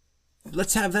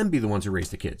 Let's have them be the ones who raise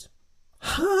the kids.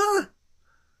 Huh?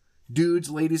 Dudes,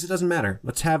 ladies, it doesn't matter.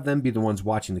 Let's have them be the ones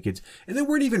watching the kids. And they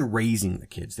weren't even raising the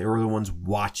kids. They were the ones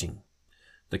watching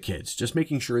the kids, just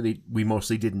making sure that we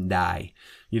mostly didn't die.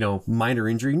 Minor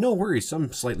injury, no worries.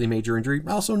 Some slightly major injury,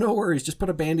 also no worries. Just put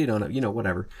a Band-Aid on it,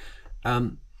 whatever.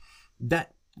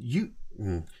 That you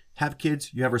have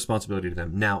kids, you have responsibility to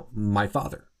them. Now, my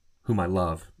father, whom I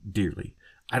love dearly,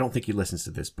 I don't think he listens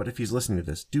to this, but if he's listening to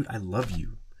this, dude, I love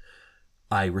you.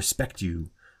 I respect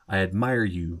you. I admire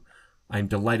you. I'm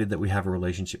delighted that we have a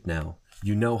relationship now.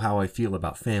 You know how I feel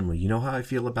about family. You know how I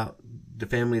feel about the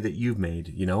family that you've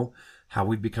made, how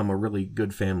we've become a really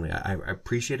good family. I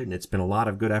appreciate it, and it's been a lot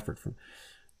of good effort from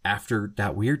after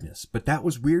that weirdness. But that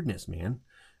was weirdness, man.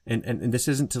 And this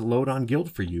isn't to load on guilt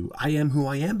for you. I am who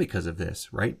I am because of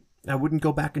this, right? I wouldn't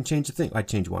go back and change a thing. I'd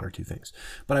change one or two things,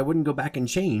 but I wouldn't go back and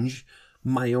change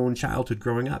my own childhood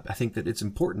growing up. I think that it's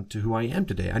important to who I am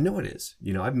today. I know it is.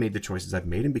 I've made the choices I've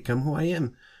made and become who I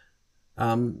am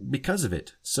because of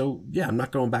it. So yeah, I'm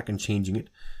not going back and changing it.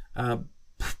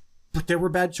 But there were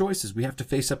bad choices. We have to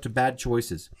face up to bad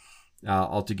choices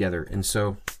altogether. And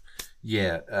so,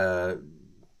 yeah,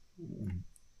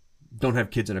 don't have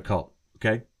kids in a cult,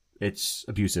 okay? It's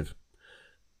abusive.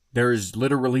 There is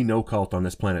literally no cult on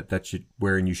this planet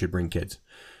wherein you should bring kids.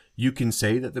 You can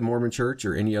say that the Mormon Church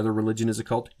or any other religion is a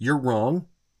cult. You're wrong.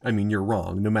 I mean, you're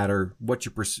wrong. No matter what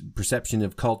your perception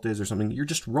of cult is or something, you're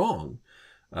just wrong.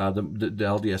 The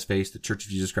LDS faith, the Church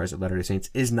of Jesus Christ of Latter-day Saints,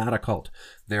 is not a cult.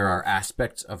 There are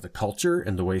aspects of the culture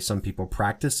and the way some people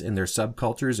practice in their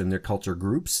subcultures and their culture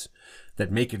groups that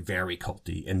make it very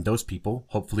culty. And those people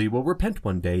hopefully will repent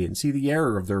one day and see the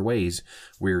error of their ways.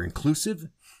 We're inclusive.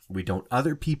 We don't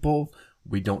other people.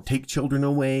 We don't take children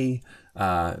away.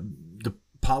 The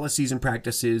policies and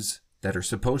practices that are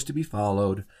supposed to be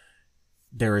followed,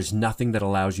 there is nothing that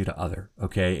allows you to other,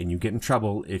 okay? And you get in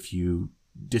trouble if you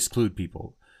disclude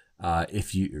people.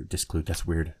 If you disclude, that's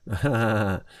weird.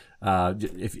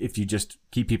 If you just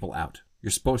keep people out,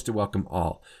 you're supposed to welcome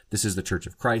all. This is the Church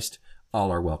of Christ.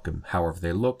 All are welcome. However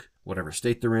they look, whatever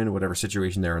state they're in, whatever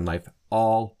situation they're in life,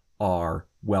 all are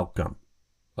welcome.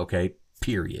 Okay?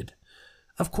 Period.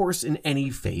 Of course, in any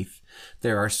faith,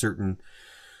 there are certain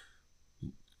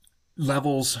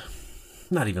levels,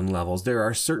 not even levels, there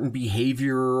are certain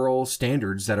behavioral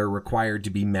standards that are required to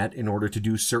be met in order to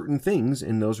do certain things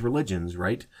in those religions,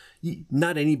 right?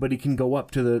 Not anybody can go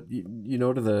up to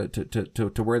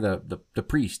the, to where the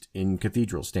priest in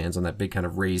cathedral stands on that big kind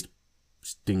of raised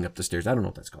thing up the stairs. I don't know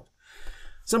what that's called.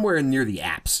 Somewhere near the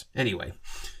apse. Anyway,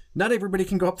 not everybody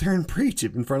can go up there and preach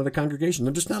in front of the congregation.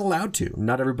 They're just not allowed to.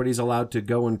 Not everybody's allowed to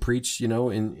go and preach,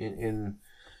 in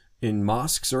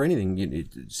mosques or anything.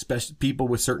 Especially people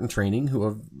with certain training who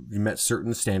have met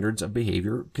certain standards of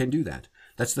behavior can do that.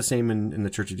 That's the same in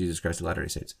the Church of Jesus Christ of Latter-day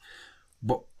Saints.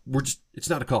 But it's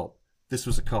not a cult. This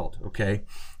was a cult, okay?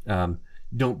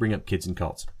 Don't bring up kids in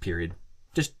cults, period.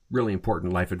 Just really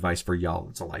important life advice for y'all.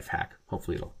 It's a life hack.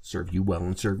 Hopefully it'll serve you well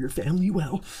and serve your family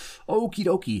well. Okie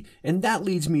dokie. And that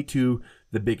leads me to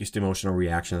the biggest emotional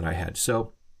reaction that I had.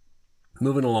 So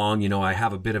moving along, I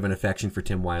have a bit of an affection for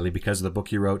Tim Wiley because of the book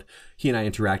he wrote. He and I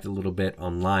interacted a little bit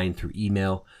online through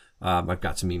email. I've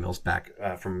got some emails back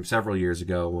from several years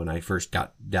ago when I first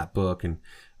got that book. And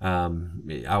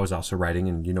I was also writing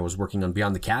and, was working on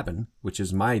Beyond the Cabin, which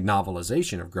is my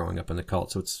novelization of growing up in the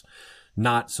cult. So it's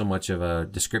not so much of a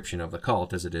description of the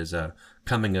cult as it is a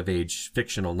coming-of-age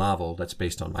fictional novel that's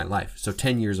based on my life. So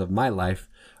 10 years of my life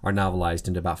are novelized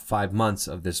into about 5 months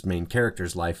of this main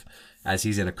character's life as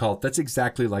he's in a cult that's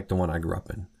exactly like the one I grew up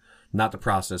in. Not the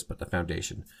process, but the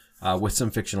foundation, with some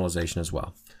fictionalization as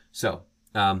well.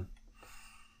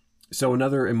 So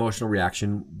another emotional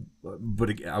reaction, but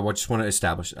I just want to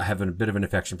establish I have a bit of an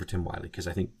affection for Tim Wiley because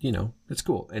I think, it's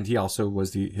cool. And he also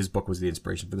his book was the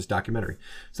inspiration for this documentary.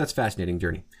 So that's a fascinating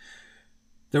journey.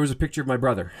 There was a picture of my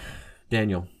brother,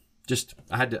 Daniel.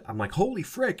 I'm like, holy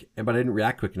frick. But I didn't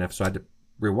react quick enough. So I had to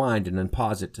rewind and then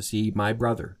pause it to see my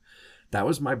brother. That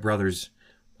was my brother's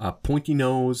pointy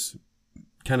nose,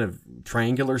 kind of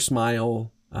triangular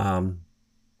smile.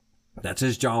 That's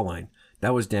his jawline.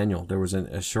 That was Daniel. There was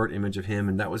a short image of him,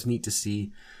 and that was neat to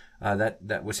see.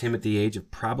 That was him at the age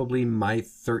of probably my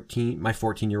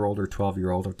 14-year-old or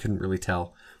 12-year-old. I couldn't really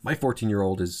tell. My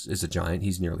 14-year-old is a giant.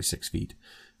 He's nearly 6 feet.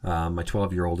 My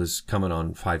 12-year-old is coming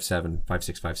on 5'7",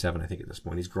 5'6", 5'7", I think at this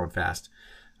point. He's growing fast.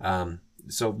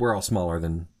 So we're all smaller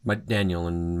than Daniel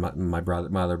and my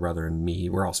other brother and me.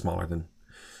 We're all smaller than,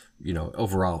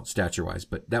 overall stature-wise.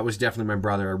 But that was definitely my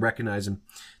brother. I recognize him.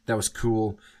 That was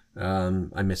cool.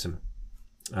 I miss him.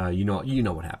 You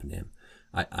know what happened to him.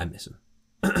 I miss him.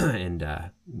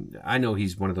 And I know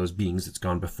he's one of those beings that's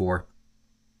gone before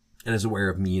and is aware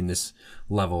of me in this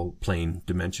level, plane,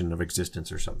 dimension of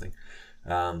existence or something,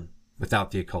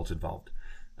 without the occult involved.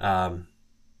 And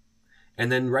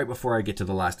And then right before I get to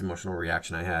the last emotional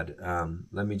reaction I had,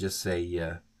 let me just say,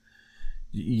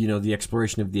 the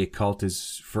exploration of the occult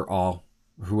is for all.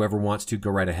 Whoever wants to,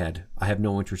 go right ahead. I have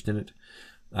no interest in it.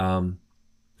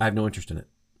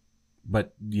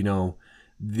 But,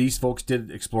 these folks did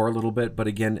explore a little bit, but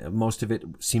again, most of it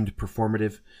seemed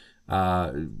performative.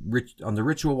 On the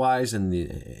ritual wise and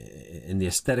the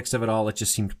aesthetics of it all, it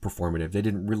just seemed performative. They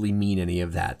didn't really mean any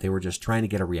of that. They were just trying to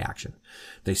get a reaction.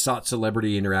 They sought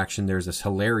celebrity interaction. There's this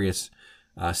hilarious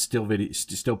still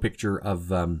picture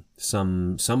of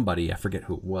somebody, I forget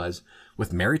who it was,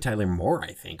 with Mary Tyler Moore,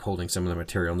 I think, holding some of the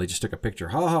material, and they just took a picture.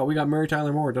 We got Mary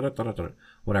Tyler Moore,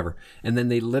 whatever. And then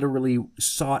they literally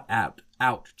sought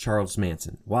out Charles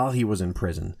Manson while he was in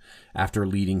prison after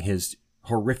leading his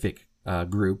horrific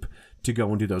group to go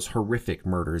and do those horrific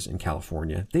murders in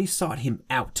California. They sought him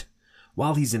out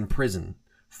while he's in prison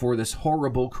for this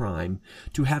horrible crime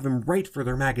to have him write for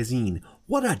their magazine.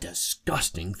 What a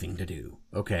disgusting thing to do.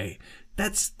 Okay.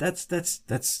 That's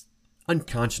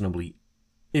unconscionably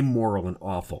immoral and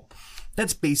awful.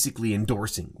 That's basically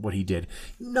endorsing what he did.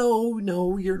 No,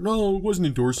 it wasn't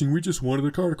endorsing. We just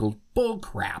wanted the article. Bull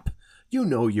crap. You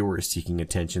know you were seeking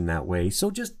attention that way,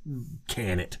 so just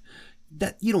can it.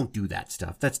 That you don't do that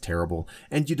stuff. That's terrible.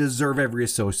 And you deserve every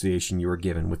association you were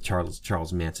given with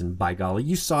Charles Manson. By golly,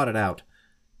 you sought it out.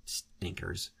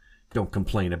 Stinkers. Don't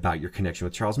complain about your connection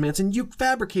with Charles Manson. You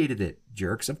fabricated it,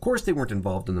 jerks. Of course they weren't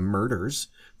involved in the murders,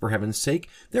 for heaven's sake.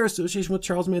 Their association with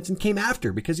Charles Manson came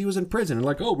after because he was in prison. And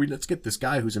let's get this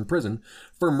guy who's in prison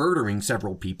for murdering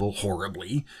several people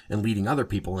horribly and leading other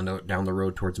people down the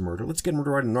road towards murder. Let's get him to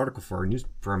write an article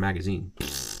for a magazine.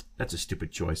 That's a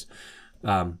stupid choice.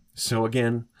 So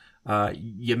again,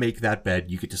 you make that bed,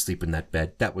 you get to sleep in that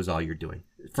bed. That was all you're doing.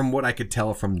 From what I could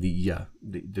tell from the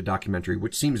documentary,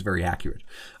 which seems very accurate.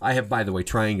 I have, by the way,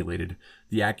 triangulated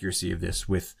the accuracy of this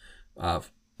with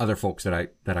other folks that I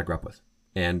grew up with,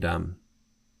 and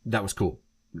that was cool.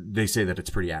 They say that it's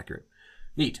pretty accurate.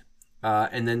 Neat.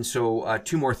 And then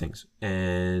two more things,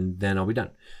 and then I'll be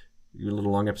done. A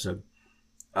little long episode.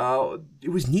 It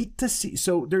was neat to see.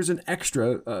 So there's an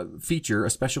extra feature,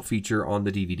 a special feature on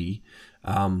the DVD.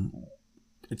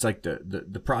 It's like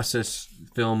the process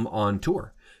film on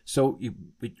tour. So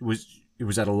it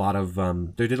was at a lot of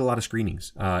they did a lot of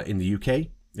screenings in the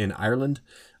UK, in Ireland,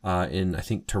 in I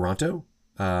think Toronto,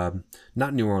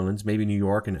 not New Orleans, maybe New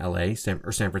York and LA, San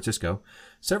Francisco.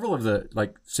 Several of the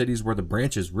cities where the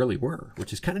branches really were,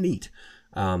 which is kind of neat.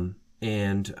 And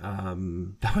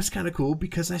that was kind of cool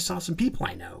because I saw some people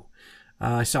I know.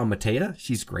 I saw Matea.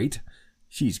 She's great.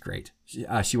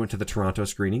 She went to the Toronto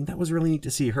screening. That was really neat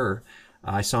to see her.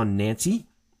 I saw Nancy.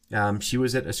 She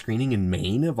was at a screening in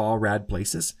Maine, of all rad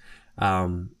places.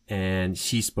 And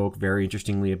she spoke very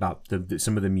interestingly about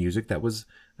some of the music that was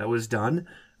done.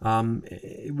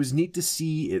 It was neat to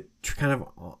see it kind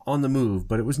of on the move,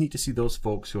 but it was neat to see those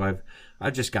folks who I've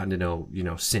just gotten to know,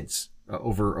 since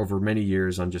over many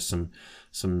years on just some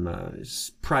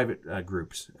private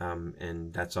groups.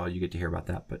 And that's all you get to hear about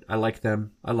that. But I like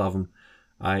them. I love them.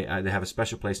 They have a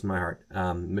special place in my heart.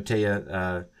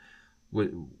 Matea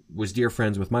was dear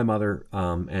friends with my mother,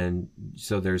 and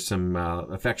so there's some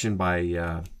affection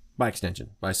by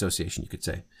extension, by association, you could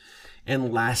say.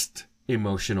 And last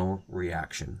emotional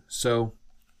reaction. So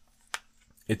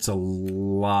it's a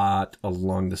lot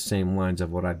along the same lines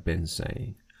of what I've been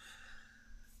saying.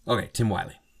 Okay, Tim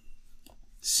Wiley.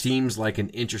 Seems like an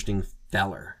interesting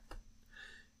feller.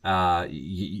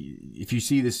 If you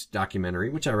see this documentary,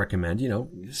 which I recommend,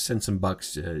 send some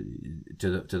bucks to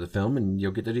the film and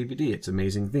you'll get the DVD. It's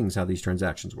amazing things how these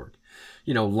transactions work.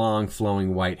 Long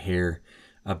flowing white hair,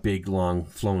 a big long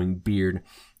flowing beard.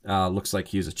 Looks like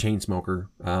he was a chain smoker,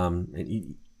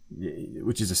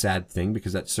 which is a sad thing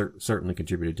because that certainly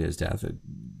contributed to his death.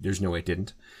 There's no way it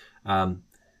didn't.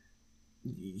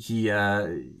 He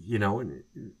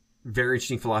very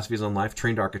interesting philosophies on life,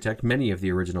 trained architect. Many of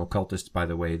the original cultists, by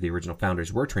the way, the original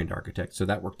founders were trained architects, so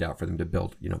that worked out for them to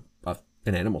build,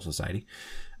 an animal society,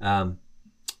 and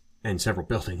several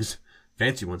buildings,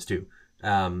 fancy ones too.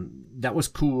 That was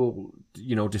cool,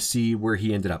 to see where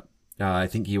he ended up. I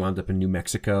think he wound up in New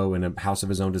Mexico in a house of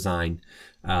his own design,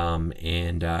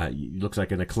 and he looks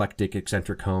like an eclectic,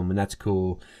 eccentric home, and that's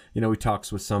cool. He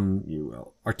talks with some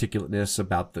articulateness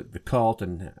about the cult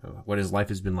and what his life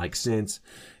has been like since.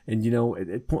 And,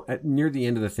 near the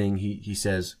end of the thing, he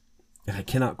says, and I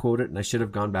cannot quote it, and I should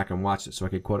have gone back and watched it so I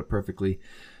could quote it perfectly.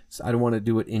 So I don't want to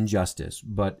do it injustice,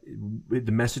 but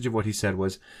the message of what he said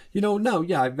was,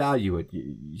 I value it.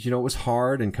 It was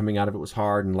hard, and coming out of it was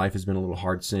hard, and life has been a little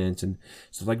hard since. And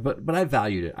so but I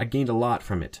valued it. I gained a lot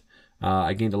from it.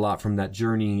 I gained a lot from that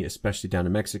journey, especially down to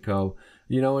Mexico.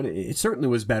 And it certainly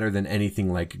was better than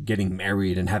anything like getting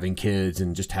married and having kids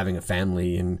and just having a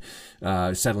family and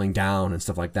settling down and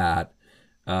stuff like that.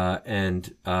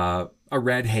 And a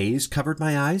red haze covered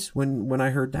my eyes when I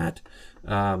heard that.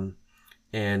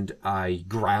 And I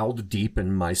growled deep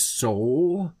in my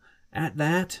soul at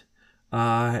that.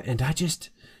 And I just,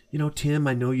 Tim,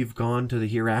 I know you've gone to the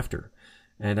hereafter,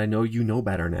 and I know you know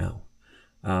better now.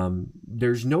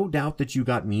 There's no doubt that you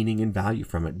got meaning and value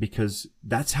from it, because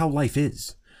that's how life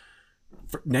is.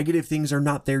 Negative things are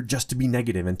not there just to be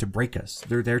negative and to break us.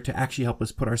 They're there to actually help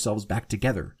us put ourselves back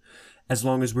together. As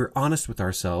long as we're honest with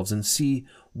ourselves and see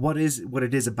what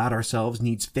it is about ourselves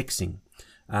needs fixing.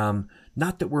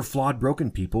 Not that we're flawed,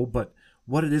 broken people, but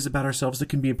what it is about ourselves that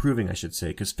can be improving, I should say,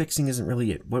 because fixing isn't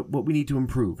really it. What we need to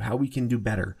improve, how we can do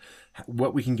better,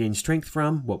 what we can gain strength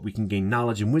from, what we can gain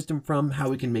knowledge and wisdom from, how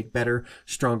we can make better,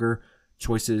 stronger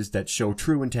choices that show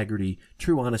true integrity,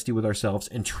 true honesty with ourselves,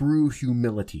 and true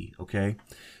humility, okay?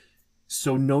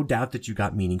 So no doubt that you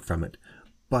got meaning from it.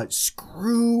 But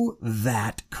screw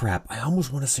that crap. I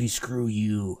almost want to say screw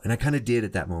you. And I kind of did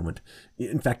at that moment.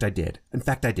 In fact, I did.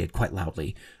 Quite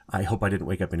loudly. I hope I didn't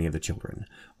wake up any of the children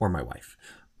or my wife.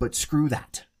 But screw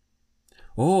that.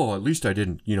 Oh, at least I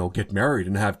didn't, get married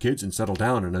and have kids and settle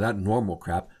down and that normal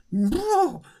crap.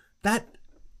 Bro, that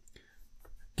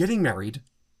getting married,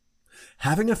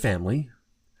 having a family,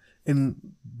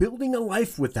 and building a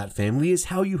life with that family is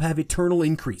how you have eternal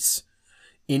increase.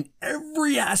 In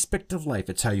every aspect of life,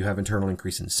 it's how you have internal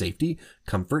increase in safety,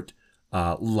 comfort,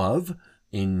 love,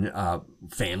 in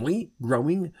family,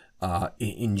 growing,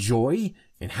 in joy,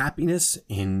 in happiness,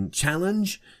 in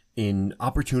challenge, in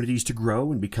opportunities to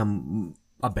grow and become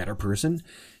a better person.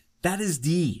 That is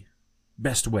the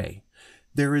best way.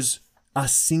 There is a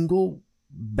single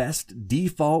best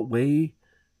default way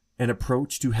and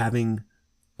approach to having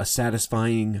a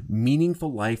satisfying,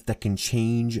 meaningful life that can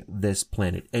change this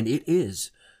planet. And it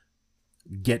is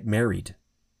get married.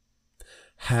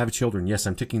 Have children. Yes,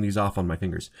 I'm ticking these off on my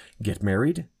fingers. Get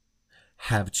married.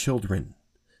 Have children.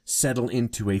 Settle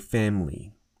into a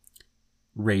family.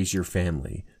 Raise your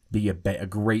family. Be a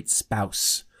great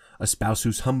spouse. A spouse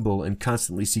who's humble and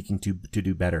constantly seeking to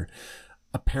do better.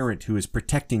 A parent who is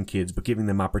protecting kids but giving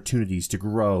them opportunities to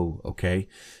grow, okay?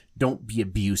 Don't be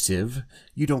abusive.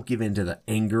 You don't give in to the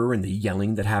anger and the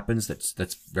yelling that happens.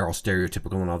 That's very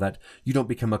stereotypical and all that. You don't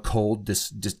become a cold,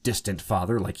 distant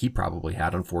father like he probably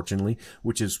had, unfortunately,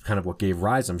 which is kind of what gave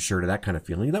rise, I'm sure, to that kind of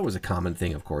feeling. That was a common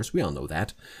thing, of course. We all know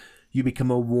that. You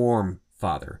become a warm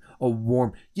father.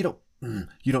 You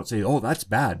don't say, oh, that's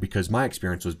bad because my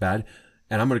experience was bad,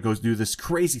 and I'm going to go do this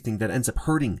crazy thing that ends up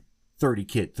hurting 30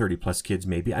 plus kids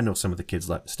maybe. I know some of the kids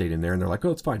stayed in there and they're like, oh,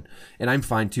 it's fine. And I'm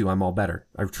fine too. I'm all better.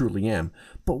 I truly am.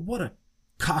 But what a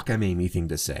cockamamie thing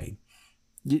to say.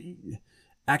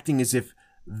 Acting as if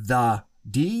the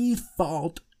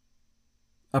default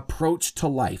approach to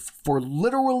life for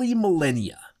literally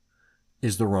millennia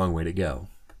is the wrong way to go.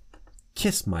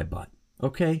 Kiss my butt,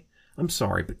 okay? I'm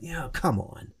sorry, but yeah, come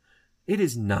on. It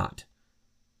is not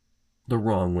the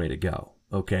wrong way to go,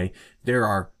 okay? There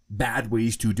are bad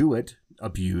ways to do it,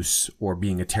 abuse or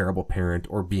being a terrible parent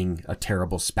or being a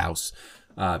terrible spouse,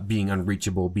 being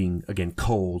unreachable, being, again,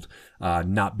 cold,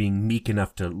 not being meek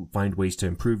enough to find ways to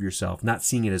improve yourself, not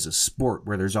seeing it as a sport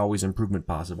where there's always improvement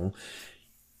possible.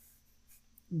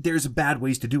 There's bad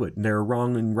ways to do it, and there are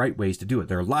wrong and right ways to do it.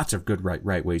 There are lots of good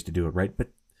right ways to do it, right?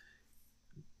 But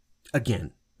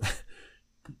again,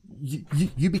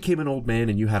 you became an old man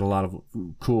and you had a lot of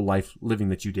cool life living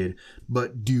that you did,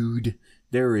 but dude,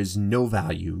 there is no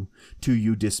value to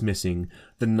you dismissing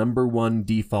the number one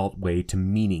default way to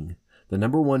meaning, the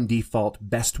number one default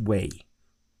best way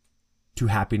to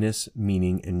happiness,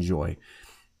 meaning, and joy.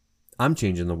 I'm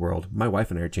changing the world. My wife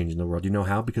and I are changing the world. You know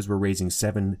how? Because we're raising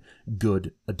 7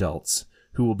 good adults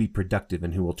who will be productive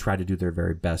and who will try to do their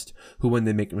very best, who when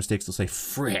they make mistakes, they'll say,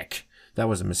 frick, that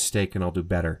was a mistake and I'll do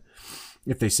better.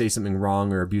 If they say something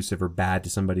wrong or abusive or bad to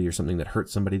somebody or something that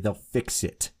hurts somebody, they'll fix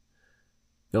it.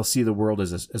 They'll see the world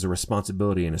as a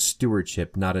responsibility and a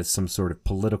stewardship, not as some sort of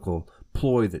political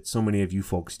ploy that so many of you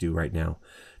folks do right now.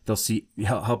 They'll see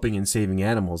helping and saving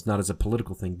animals not as a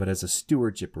political thing, but as a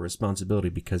stewardship or responsibility,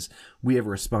 because we have a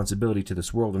responsibility to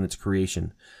this world and its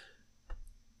creation.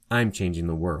 I'm changing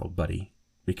the world, buddy,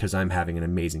 because I'm having an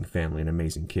amazing family and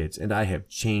amazing kids, and I have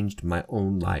changed my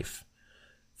own life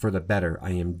for the better.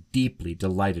 I am deeply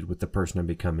delighted with the person I'm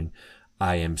becoming.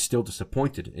 I am still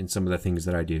disappointed in some of the things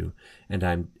that I do, and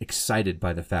I'm excited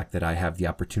by the fact that I have the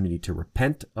opportunity to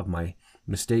repent of my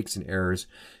mistakes and errors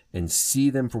and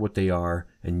see them for what they are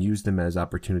and use them as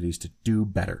opportunities to do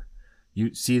better,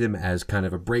 You see them as kind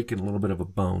of a break and a little bit of a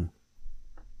bone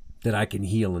that I can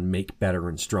heal and make better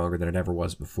and stronger than it ever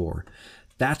was before.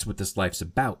 That's what this life's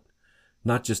about.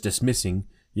 Not just dismissing,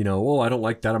 oh, I don't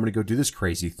like that, I'm going to go do this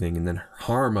crazy thing and then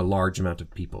harm a large amount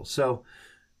of people. So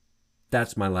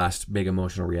that's my last big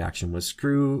emotional reaction, was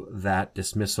screw that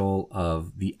dismissal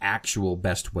of the actual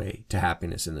best way to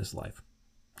happiness in this life.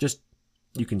 Just,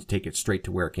 you can take it straight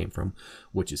to where it came from,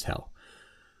 which is hell.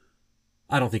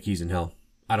 I don't think he's in hell.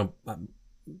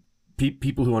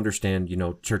 People who understand,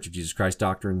 Church of Jesus Christ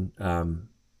doctrine,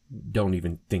 don't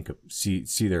even see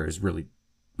there as really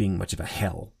being much of a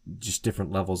hell, just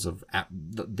different levels of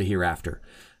the hereafter,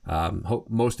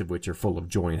 most of which are full of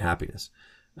joy and happiness.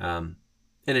 In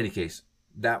any case,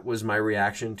 that was my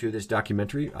reaction to this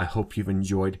documentary. I hope you've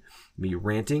enjoyed me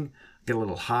ranting. Get a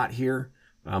little hot here.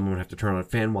 I'm going to have to turn on a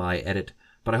fan while I edit,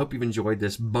 but I hope you've enjoyed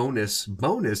this bonus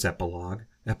epilogue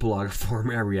for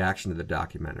my reaction to the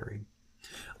documentary.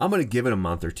 I'm going to give it a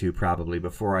month or two probably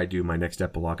before I do my next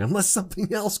epilogue, unless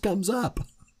something else comes up.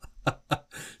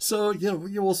 So,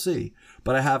 you will see.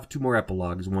 But I have 2 more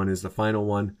epilogues. One is the final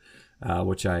one,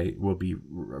 which I will be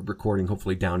recording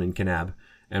hopefully down in Kanab,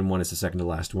 and one is the second to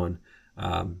last one.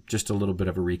 Just a little bit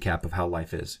of a recap of how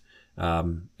life is,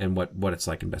 and what it's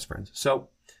like in Best Friends. So,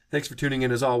 thanks for tuning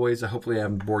in as always. Hopefully I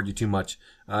haven't bored you too much.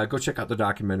 Go check out the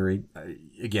documentary.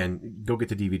 Again, go get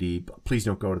the DVD. Please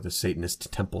don't go to the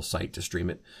Satanist Temple site to stream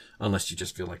it unless you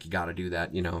just feel like you got to do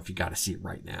that. If you got to see it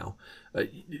right now.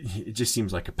 It just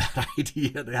seems like a bad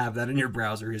idea to have that in your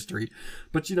browser history.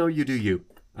 But you do you.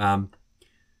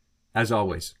 As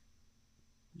always,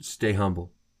 stay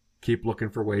humble. Keep looking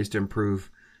for ways to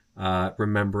improve.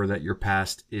 Remember that your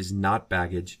past is not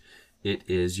baggage. It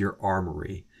is your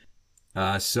armory.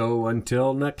 So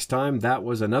until next time, that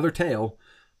was another tale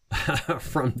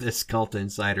from this Cult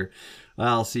Insider.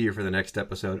 I'll see you for the next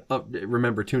episode. Oh,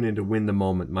 remember, tune in to Win the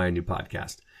Moment, my new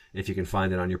podcast, if you can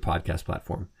find it on your podcast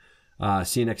platform.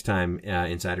 See you next time,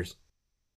 Insiders.